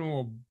went into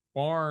a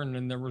barn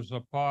and there was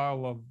a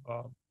pile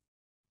of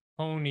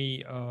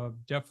pony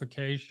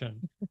defecation,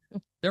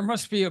 there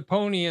must be a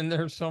pony in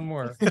there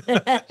somewhere.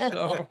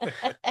 So,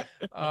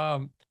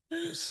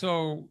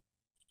 so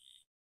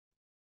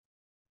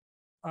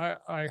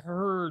I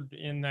heard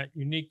in that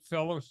unique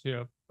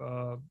fellowship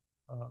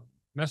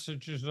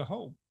messages of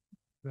hope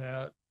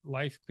that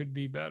life could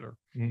be better.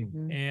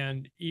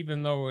 And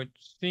even though it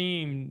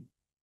seemed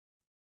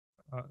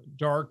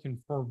dark and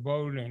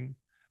foreboding,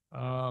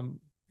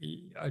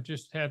 I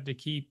just had to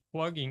keep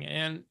plugging.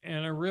 And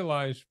I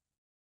realized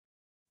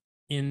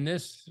in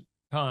this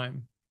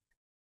time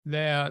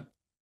that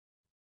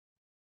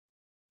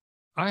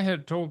I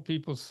had told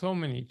people so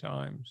many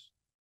times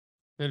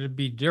that it'd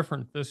be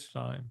different this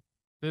time.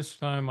 This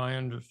time I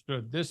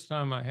understood. This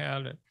time I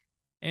had it.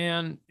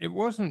 And it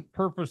wasn't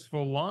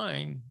purposeful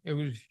lying. It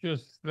was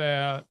just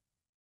that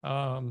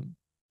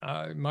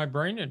my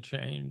brain had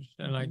changed,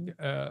 and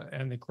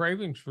and the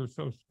cravings were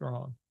so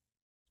strong.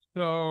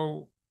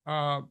 So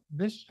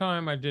this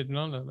time I did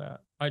none of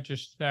that. I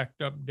just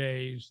stacked up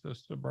days of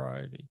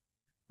sobriety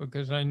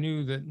because I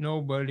knew that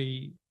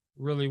nobody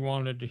really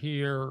wanted to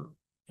hear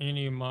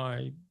any of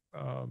my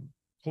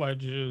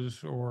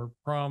pledges or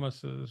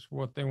promises.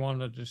 What they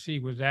wanted to see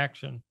was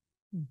action.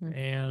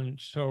 And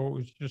so it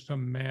was just a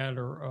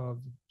matter of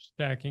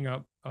stacking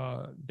up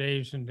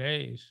days and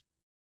days.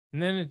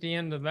 And then at the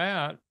end of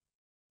that,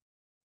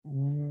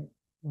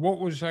 what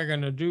was I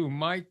going to do?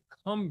 My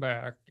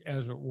comeback,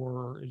 as it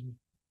were, is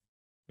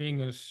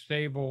being a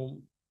stable,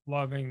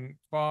 loving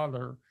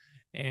father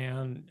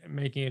and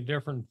making a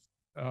difference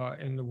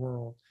in the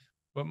world,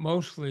 but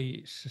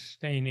mostly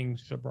sustaining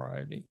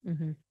sobriety.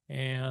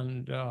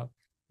 And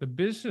the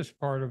business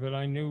part of it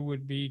I knew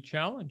would be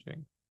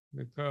challenging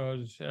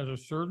because at a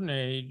certain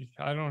age,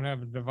 I don't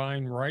have a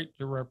divine right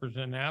to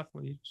represent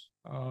athletes.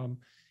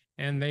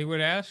 And they would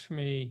ask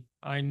me,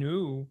 I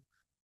knew,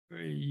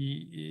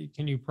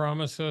 can you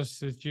promise us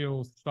that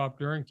you'll stop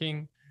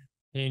drinking?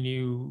 Can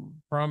you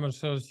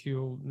promise us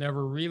you'll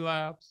never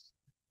relapse?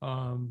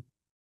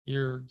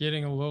 You're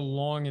getting a little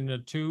long in the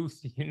tooth,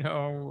 you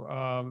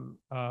know,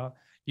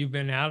 you've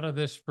been out of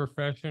this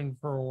profession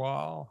for a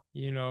while,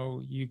 you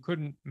know, you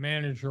couldn't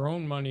manage your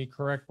own money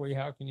correctly.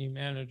 How can you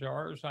manage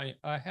ours?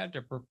 I had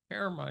to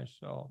prepare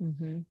myself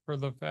for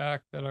the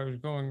fact that I was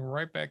going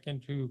right back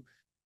into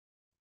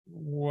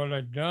what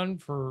I'd done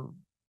for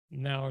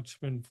now it's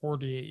been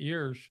 48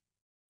 years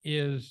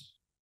is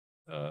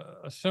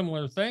a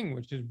similar thing,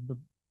 which is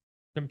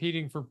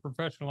competing for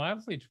professional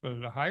athletes, but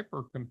it's a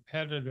hyper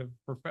competitive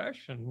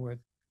profession with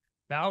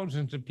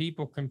thousands of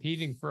people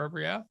competing for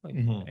every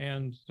athlete.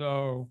 And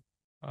so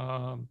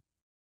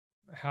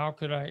how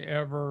could I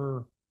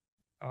ever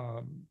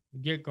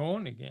get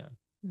going again?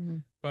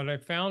 But I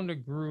found a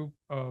group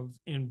of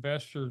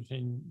investors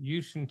in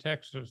Houston,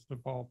 Texas, of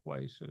all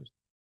places.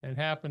 It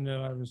happened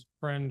that I was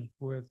friends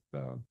with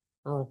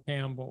Earl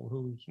Campbell,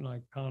 who's an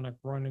iconic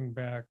running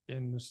back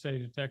in the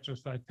state of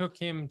Texas. I took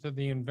him to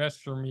the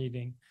investor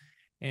meeting,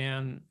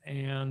 and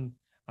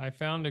I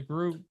found a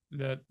group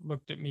that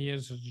looked at me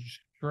as a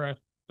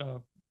distressed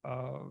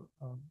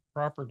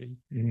property,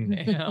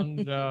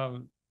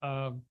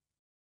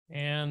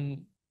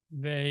 and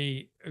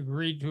they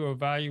agreed to a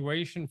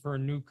valuation for a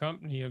new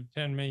company of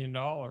 $10 million,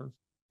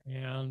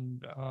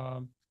 and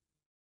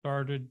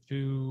started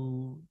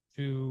to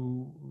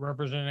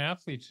represent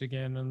athletes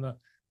again. And the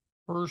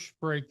first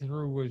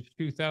breakthrough was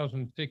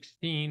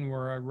 2016,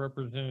 where I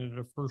represented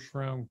a first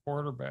round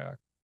quarterback.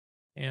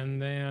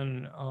 And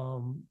then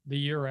the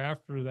year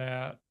after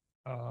that,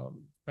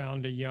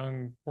 found a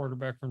young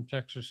quarterback from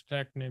Texas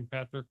Tech named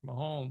Patrick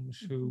Mahomes,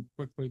 who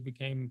quickly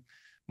became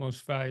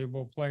most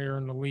valuable player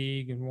in the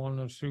league and won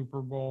a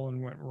Super Bowl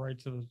and went right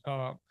to the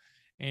top.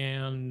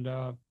 And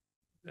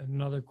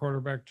another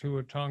quarterback,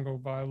 Tua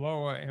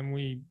Tagovailoa, and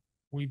we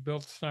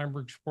built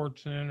Steinberg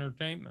Sports and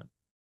Entertainment.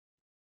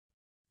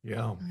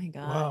 Yeah. Oh my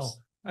gosh. Wow.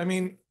 I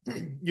mean,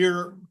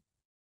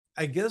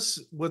 I guess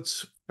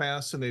what's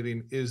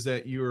fascinating is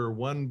that you're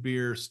one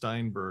beer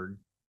Steinberg,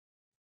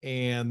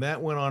 and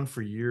that went on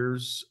for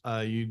years.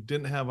 You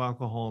didn't have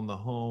alcohol in the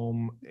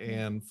home.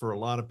 And for a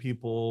lot of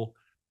people,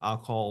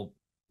 alcohol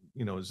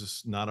is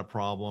this not a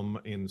problem,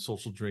 and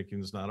social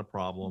drinking is not a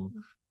problem.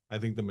 Mhm. I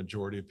think the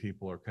majority of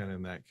people are kind of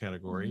in that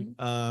category.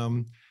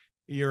 Mhm.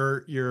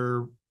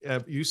 You're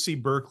at UC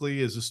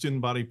Berkeley as a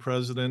student body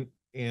president,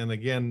 and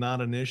again,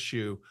 not an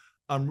issue.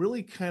 I'm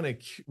really kind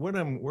of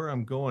where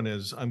I'm going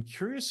is I'm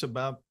curious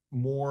about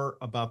more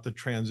about the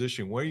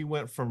transition, where you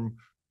went from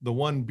the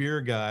one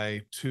beer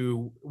guy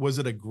to, was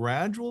it a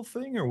gradual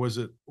thing, or was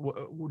it,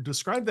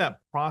 describe that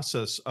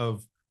process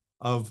of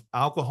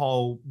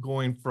alcohol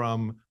going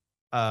from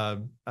a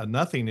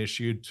nothing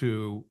issue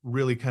to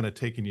really kind of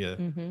taking you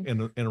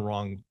Mhm. in a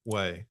wrong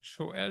way.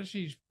 So as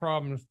these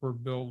problems were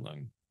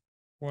building,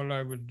 what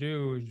I would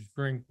do is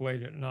drink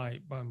late at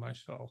night by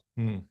myself,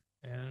 Mm,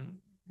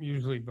 and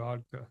usually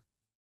vodka.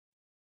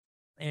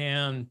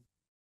 And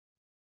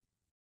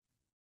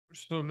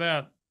so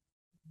that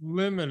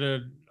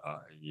limited,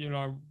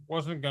 I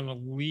wasn't going to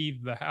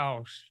leave the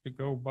house to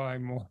go buy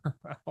more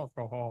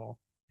alcohol,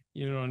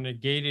 in a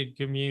gated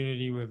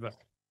community with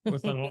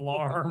an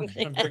alarm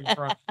and a big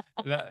front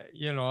that,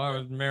 I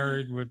was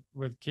married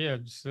with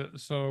kids.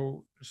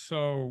 So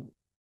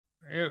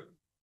it,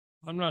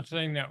 I'm not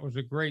saying that was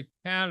a great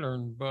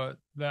pattern, but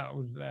that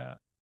was that.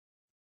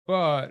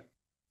 But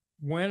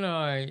when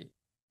I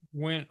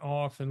went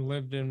off and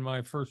lived in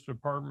my first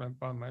apartment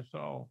by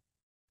myself,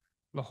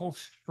 the whole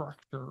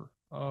structure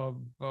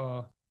of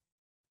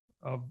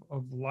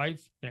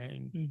life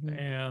changed.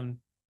 Mhm.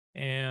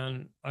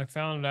 And I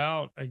found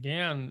out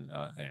again,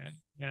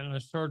 and I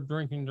started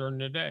drinking during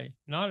the day,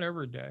 not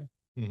every day.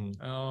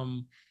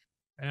 mhm.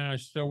 And I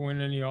still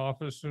went in the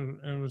office,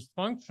 and was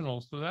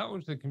functional. So that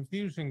was the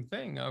confusing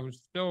thing. I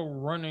was still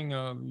running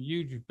a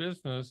huge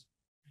business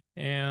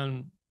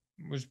and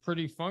was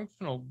pretty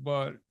functional,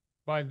 but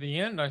by the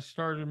end I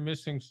started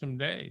missing some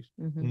days.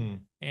 Mhm.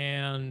 Mm,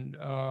 And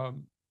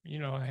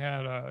I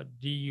had a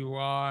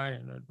DUI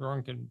and a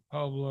drunken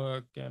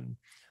public and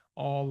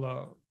all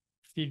the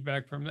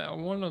feedback from that.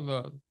 One of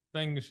the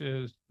things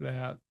is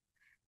that,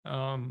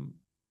 um,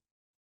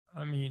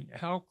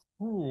 how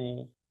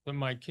cruel to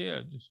my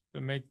kids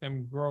to make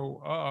them grow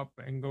up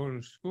and go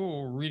to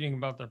school reading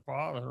about their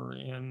father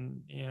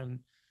in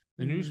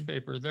the Mhm.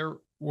 newspaper. There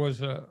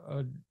was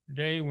a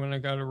day when I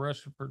got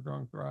arrested for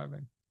drunk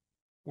driving,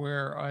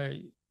 where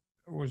I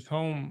was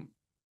home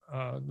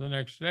the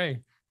next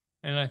day,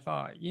 and I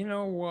thought, you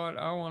know what,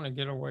 I want to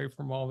get away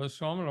from all this,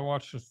 so I'm going to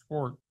watch the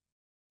sport.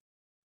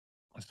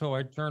 So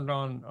I turned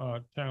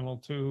on Channel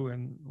 2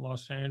 in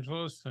Los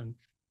Angeles, and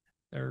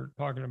they're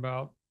talking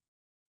about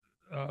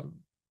uh,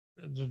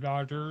 the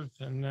Dodgers,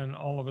 and then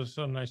all of a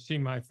sudden I see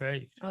my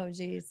face. Oh,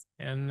 geez.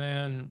 And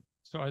then,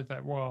 so I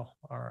thought, well,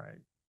 all right,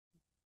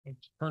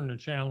 let's turn the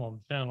channel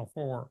to Channel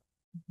 4.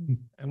 Mhm.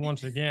 And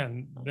once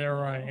again,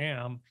 there I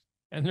am.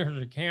 And there's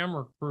a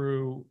camera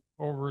crew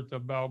over at the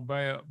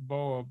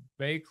Balboa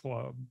Bay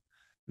Club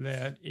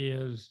that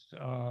is,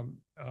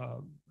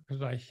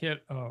 because I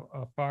hit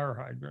a fire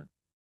hydrant,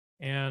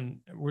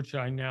 and which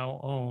I now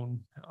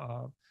own.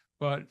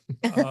 But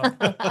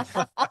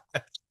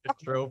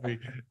Trophy.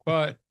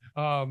 but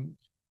I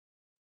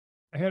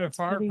had a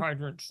fire funny.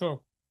 hydrant.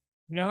 So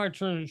now I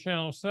turn to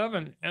Channel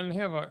 7, and they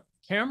have a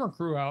camera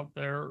crew out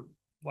there,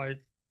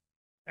 like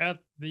at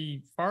the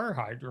fire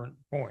hydrant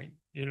point,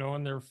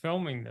 and they're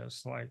filming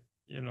this, like,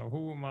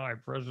 who am I,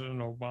 President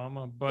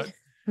Obama? But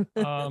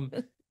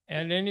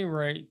at any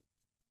rate,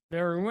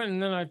 there we went.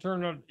 And then I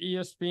turned on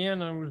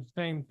ESPN, and it was the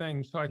same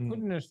thing. So I Mm.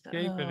 couldn't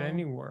escape it Oh.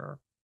 anywhere.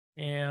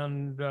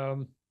 And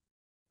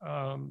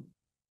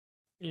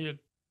it,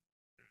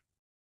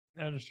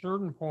 at a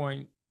certain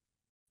point,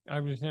 I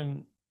was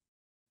in,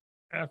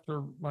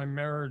 after my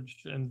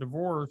marriage and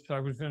divorce, I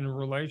was in a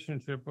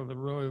relationship with a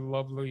really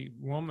lovely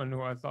woman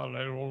who I thought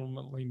I'd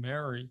ultimately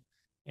marry.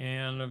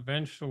 And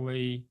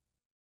eventually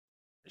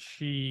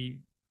she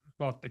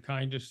thought the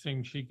kindest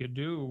thing she could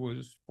do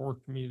was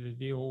force me to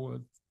deal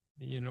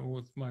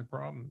with my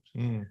problems.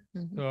 Mm,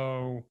 Mhm.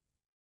 So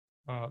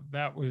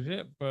that was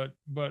it. But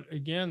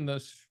again, the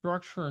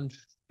structure and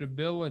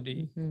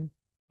stability Mhm.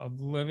 of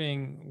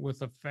living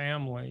with a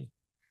family,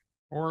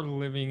 or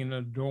living in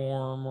a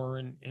dorm or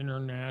an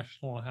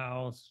international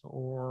house,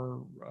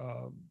 or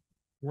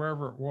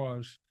wherever it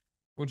was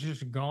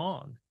just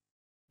gone.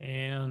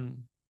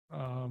 And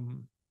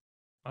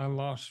I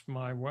lost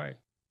my way.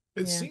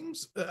 It Yeah.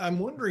 seems, I'm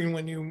wondering,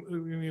 when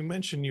you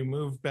mentioned you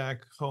moved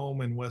back home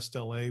in West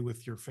LA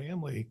with your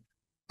family,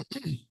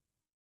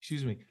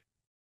 excuse me,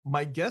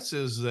 my guess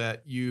is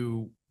that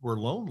you were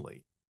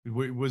lonely.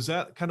 Was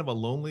that kind of a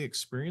lonely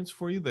experience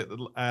for you that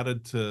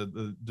added to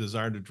the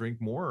desire to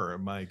drink more, or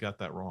am I got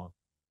that wrong?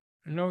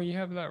 No, you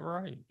have that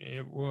right.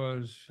 It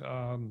was,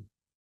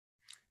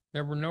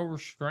 there were no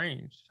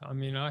restraints.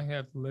 I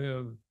had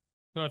lived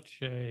such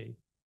a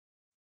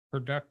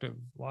productive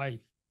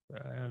life,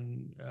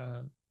 and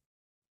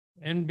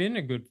been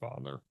a good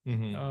father,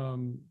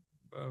 Mhm.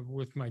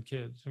 with my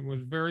kids, and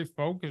was very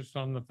focused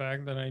on the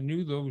fact that I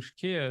knew those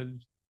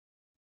kids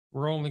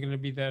were only going to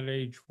be that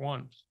age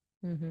once.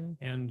 Mhm.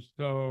 And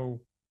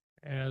so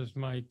as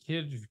my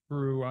kids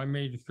grew, I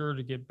made sure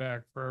to get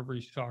back for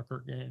every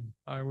soccer game.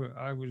 I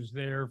was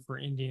there for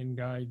Indian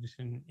guides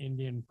and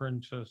Indian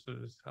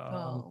princesses.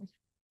 Oh,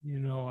 You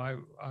know,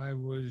 I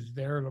was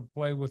there to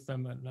play with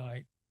them at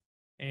night.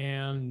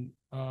 And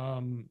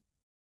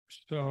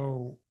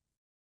so,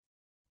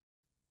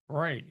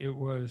 right, it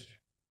was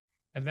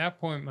at that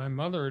point, my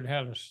mother had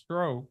had a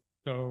stroke.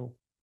 So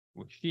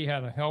she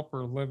had a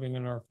helper living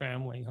in our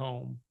family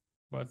home,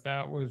 but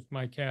that was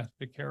my cast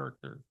of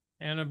character.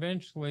 And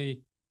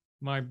eventually,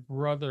 my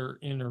brother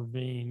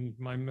intervened,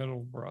 my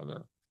middle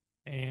brother,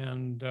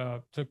 and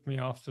took me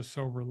off to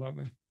sober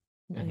living.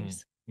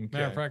 nice.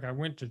 Matter of Okay. fact, I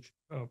went to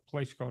a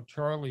place called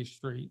Charlie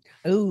Street,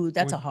 Oh,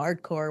 that's a which,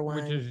 hardcore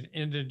which one. is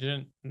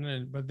indigent,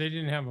 but they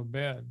didn't have a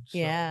bed. So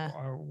Yeah.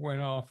 I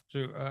went off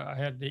to, I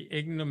had the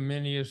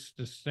ignominious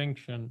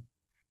distinction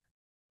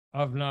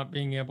of not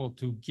being able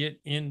to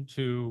get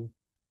into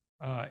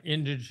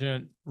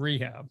indigent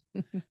rehab.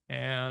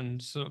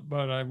 And so,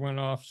 but I went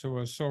off to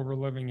a sober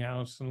living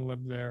house and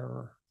lived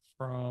there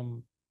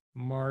from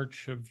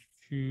March of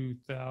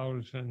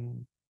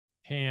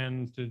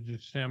 2010 to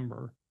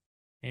December.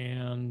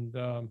 And,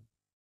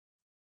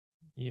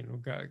 you know,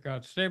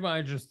 got stable.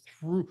 I just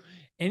threw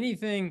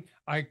anything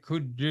I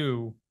could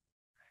do.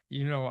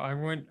 You know, I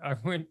went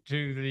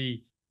to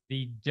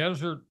the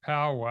desert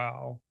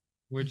powwow,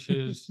 which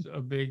is a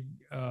big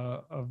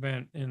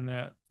event in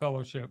that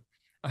fellowship.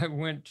 I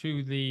went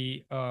to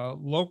the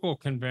local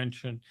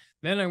convention.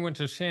 Then I went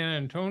to San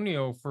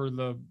Antonio for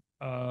the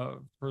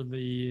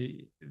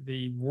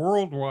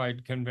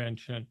worldwide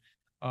convention.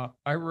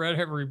 I read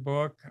every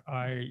book.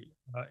 I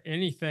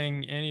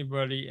anything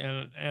anybody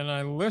and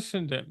I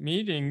listened at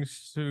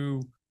meetings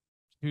to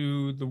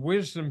the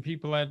wisdom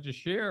people had to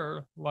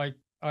share, like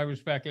I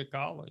was back at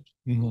college.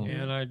 Mhm.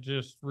 And I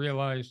just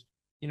realized,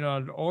 you know,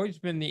 I'd always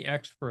been the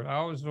expert.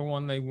 I was the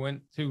one they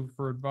went to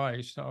for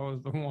advice. I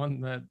was the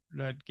one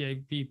that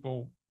gave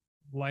people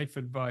life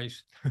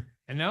advice.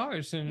 And now I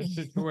was in a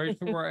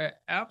situation where I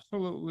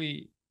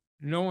absolutely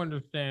no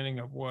understanding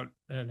of what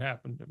had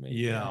happened to me.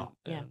 Yeah.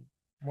 Yeah. And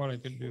what I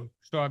could do.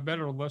 So I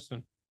better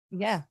listen.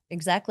 Yeah,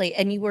 exactly.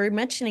 And you were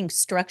mentioning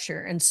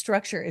structure, and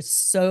structure is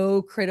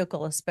so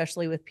critical,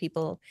 especially with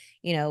people,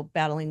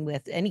 battling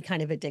with any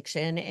kind of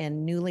addiction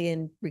and newly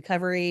in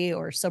recovery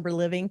or sober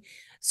living.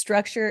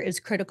 Structure is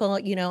critical.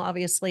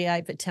 Obviously,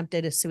 I've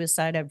attempted a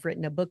suicide. I've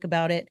written a book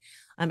about it.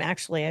 I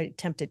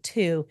attempted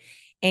two.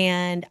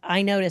 And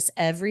I noticed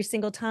every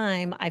single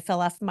time I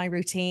fell off my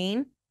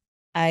routine,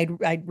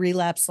 I'd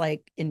relapse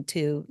like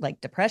into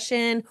like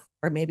depression,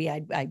 or maybe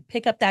I'd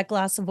pick up that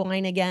glass of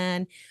wine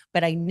again.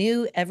 But I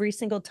knew every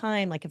single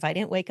time, like if I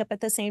didn't wake up at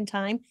the same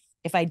time,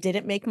 if I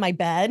didn't make my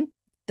bed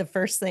the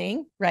first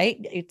thing, right?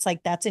 It's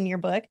like that's in your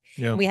book.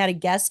 Yeah. We had a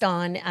guest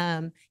on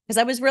because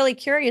I was really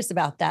curious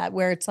about that,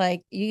 where it's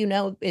like,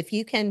 if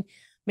you can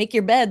make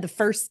your bed the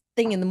first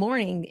thing in the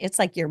morning, it's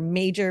like your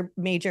major,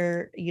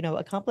 major,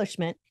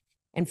 accomplishment.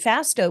 And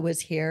Fasto was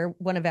here,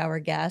 one of our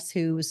guests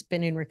who's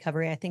been in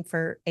recovery, I think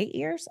for 8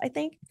 years,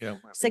 Yeah.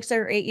 6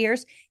 or 8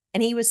 years.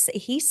 And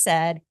he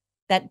said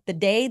that the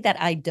day that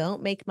I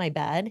don't make my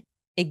bed,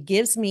 it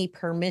gives me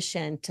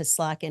permission to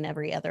slack in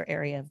every other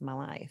area of my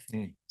life.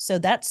 Mm. So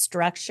that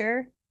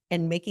structure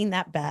and making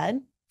that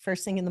bed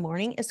first thing in the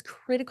morning is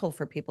critical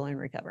for people in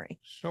recovery.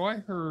 So I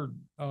heard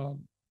a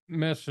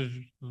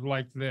message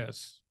like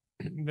this,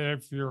 that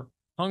if you're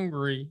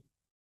hungry,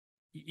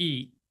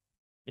 eat.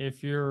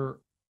 If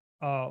you're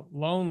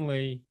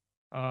lonely,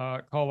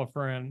 call a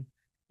friend.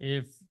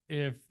 If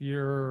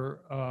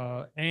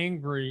you're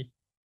angry,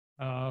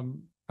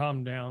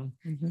 calm down.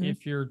 Mhm.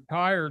 If you're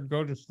tired,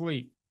 go to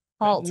sleep.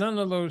 Halt. None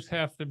of those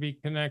have to be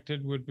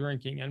connected with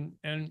drinking.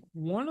 And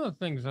one of the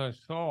things I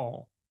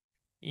saw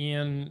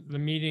in the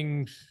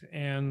meetings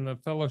and the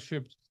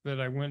fellowships that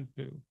I went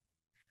to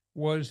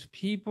was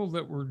people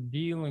that were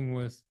dealing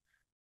with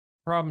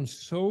problems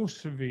so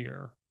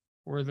severe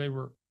where they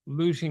were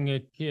losing a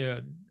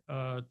kid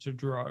to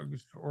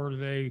drugs, or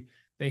they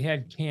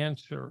had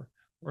cancer,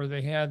 or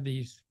they had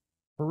these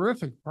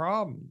horrific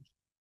problems,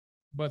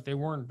 but they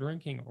weren't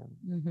drinking over.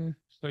 Mhm.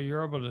 So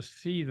you're able to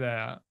see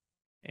that.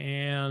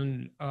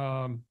 And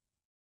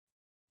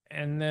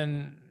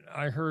then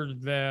I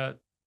heard that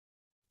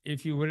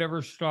if you would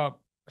ever start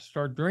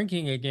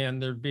drinking again,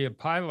 there'd be a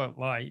pilot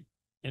light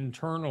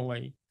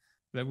internally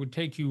that would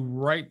take you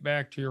right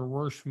back to your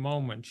worst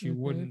moments. You Mhm.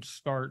 wouldn't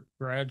start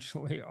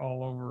gradually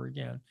all over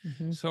again.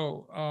 Mhm.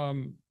 So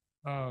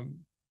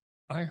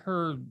I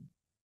heard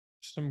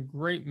some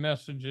great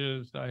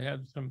messages. I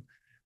had some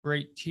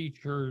great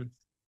teachers.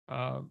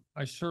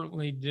 I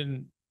certainly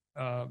didn't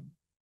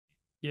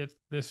get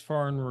this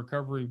far in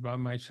recovery by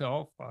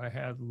myself. I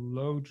had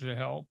loads of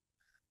help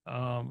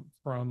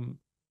from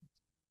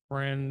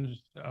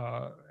friends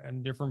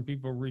and different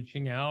people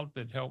reaching out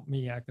that helped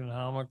me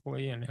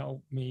economically and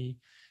helped me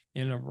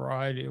in a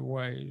variety of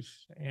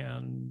ways.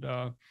 And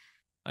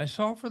I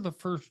saw for the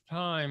first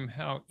time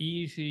how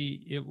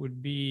easy it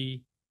would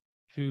be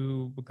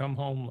to become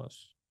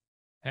homeless,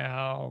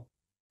 how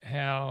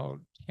how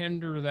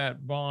tender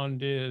that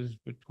bond is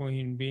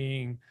between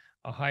being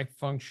a high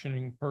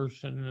functioning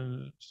person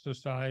in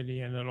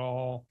society and it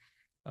all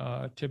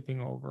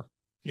tipping over.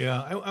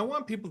 Yeah, I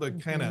want people to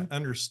kind of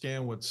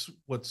understand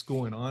what's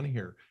going on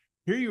here.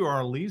 Here you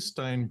are, Leigh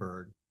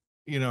Steinberg,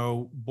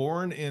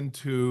 born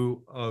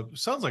into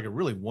sounds like a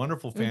really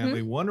wonderful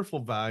family, wonderful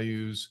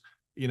values,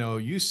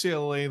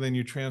 UCLA, then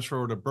you transfer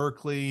over to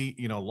Berkeley,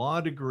 law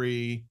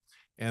degree,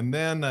 and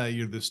then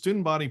you're the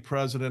student body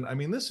president. I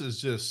mean, this is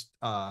just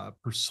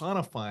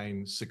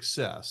personifying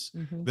success.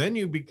 Then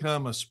you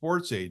become a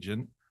sports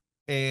agent.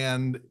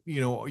 And,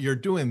 you're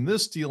doing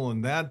this deal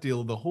and that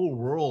deal. The whole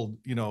world,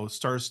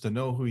 starts to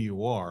know who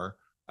you are,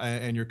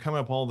 and you're coming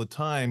up all the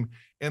time.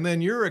 And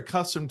then you're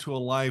accustomed to a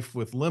life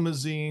with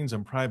limousines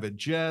and private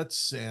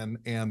jets and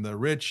the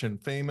rich and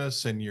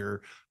famous. And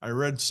I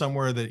read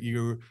somewhere that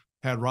you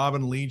had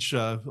Robin Leach,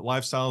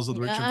 Lifestyles of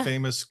the Rich and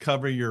Famous,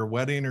 cover your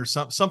wedding or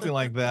something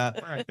like that.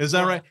 Right. Is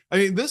that right? I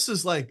mean, this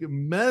is like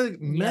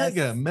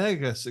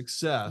mega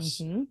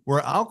success where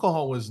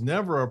alcohol was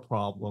never a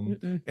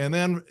problem. And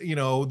then,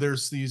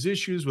 there's these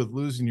issues with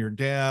losing your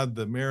dad,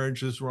 the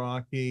marriage is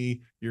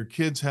rocky, your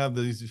kids have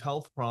these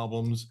health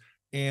problems,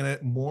 and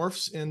it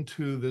morphs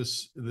into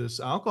this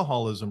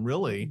alcoholism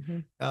really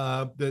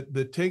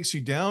that takes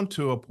you down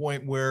to a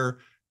point where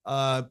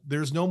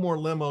there's no more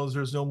limos,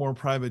 there's no more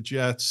private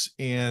jets,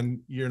 and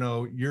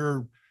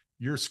you're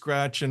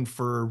scratching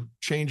for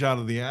change out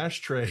of the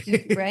ashtray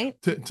right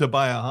to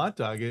buy a hot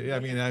dog. I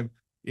mean, I'm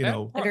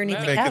underneath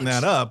making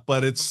that up,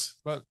 but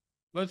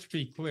let's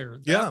be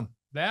clear.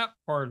 That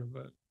part of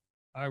it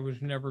I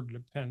was never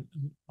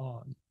dependent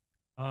on.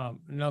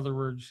 In other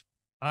words,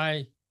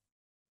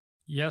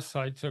 yes,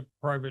 I took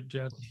private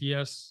jets.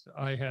 Yes,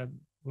 I had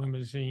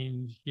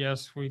limousines.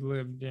 Yes, we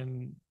lived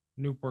in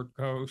Newport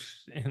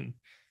Coast in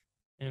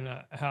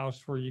a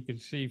house where you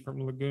could see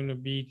from Laguna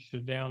Beach to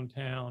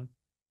downtown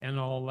and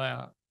all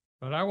that.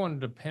 But I wasn't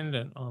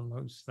dependent on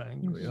those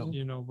things,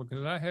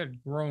 because I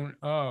had grown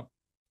up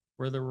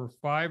where there were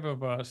 5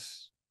 of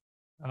us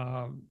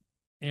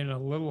in a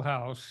little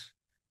house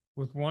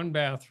with 1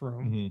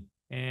 bathroom.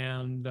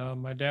 And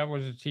my dad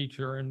was a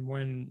teacher. And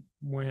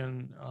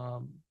when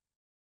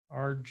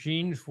our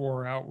jeans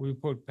wore out, we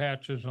put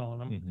patches on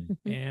them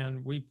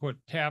and we put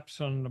taps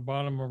on the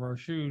bottom of our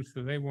shoes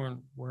so they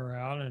wouldn't wear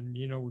out. And,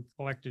 we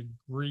collected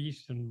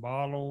grease and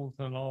bottles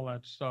and all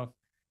that stuff.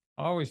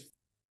 I always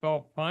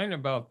felt fine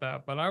about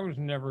that, but I was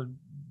never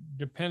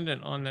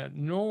dependent on that,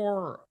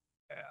 nor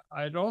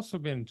I'd also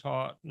been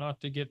taught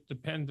not to get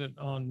dependent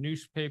on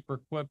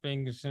newspaper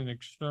clippings and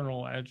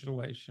external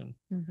adulation,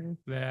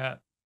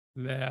 that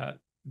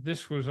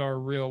this was our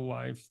real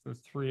life, the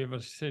 3 of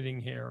us sitting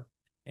here.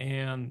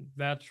 And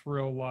that's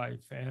real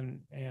life,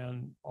 and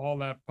all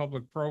that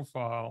public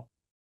profile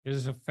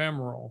is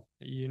ephemeral.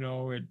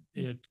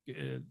 It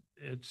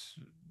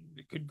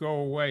could go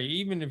away.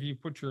 Even if you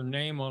put your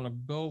name on a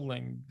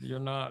building, you're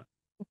not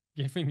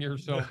giving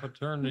yourself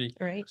eternity.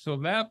 Right. So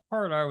that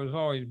part I was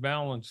always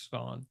balanced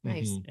on.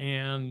 Nice.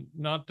 And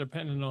not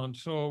dependent on.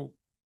 So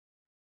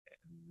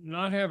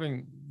not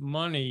having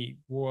money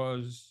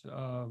was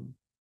the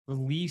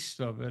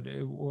least of it.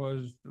 It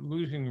was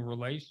losing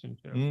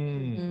relationships.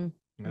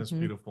 That's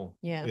beautiful.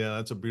 Yeah,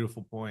 that's a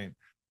beautiful point.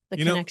 The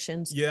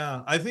connections.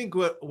 Yeah, I think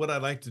what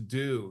I'd like to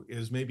do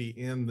is maybe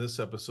end this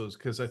episode,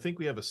 because I think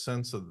we have a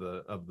sense of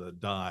the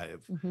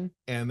dive,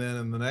 and then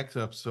in the next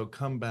episode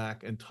come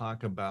back and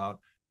talk about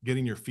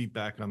getting your feet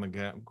back on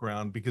the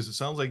ground, because it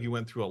sounds like you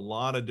went through a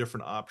lot of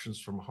different options,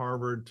 from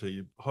Harvard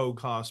to Hoag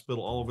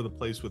Hospital, all over the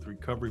place with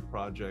recovery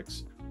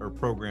projects or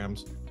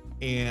programs.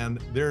 And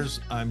there's,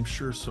 I'm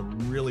sure, some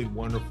really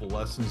wonderful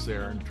lessons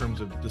there in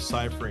terms of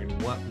deciphering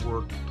what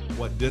worked,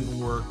 what didn't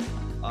work.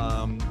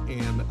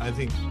 And I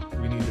think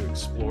we need to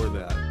explore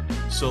that.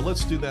 So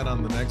let's do that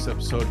on the next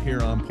episode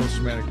here on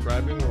Post-Traumatic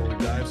Thriving, where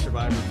we dive,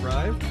 survive, and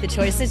thrive. The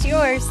choice is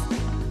yours.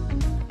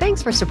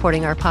 Thanks for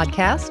supporting our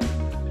podcast.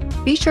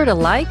 Be sure to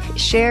like,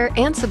 share,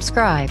 and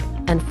subscribe,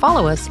 and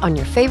follow us on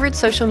your favorite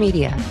social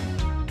media.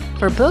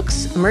 For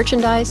books,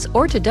 merchandise,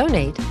 or to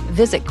donate,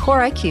 visit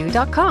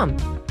CoreIQ.com.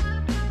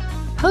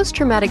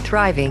 Post-Traumatic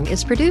Thriving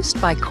is produced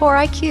by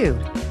CoreIQ,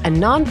 a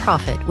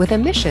nonprofit with a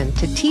mission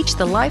to teach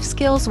the life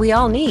skills we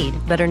all need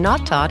but are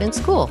not taught in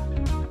school.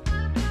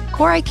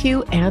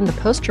 CoreIQ and the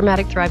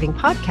Post-Traumatic Thriving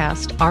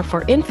podcast are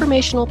for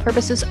informational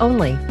purposes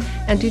only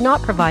and do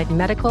not provide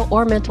medical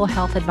or mental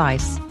health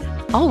advice.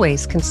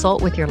 Always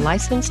consult with your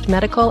licensed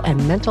medical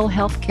and mental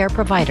health care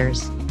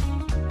providers.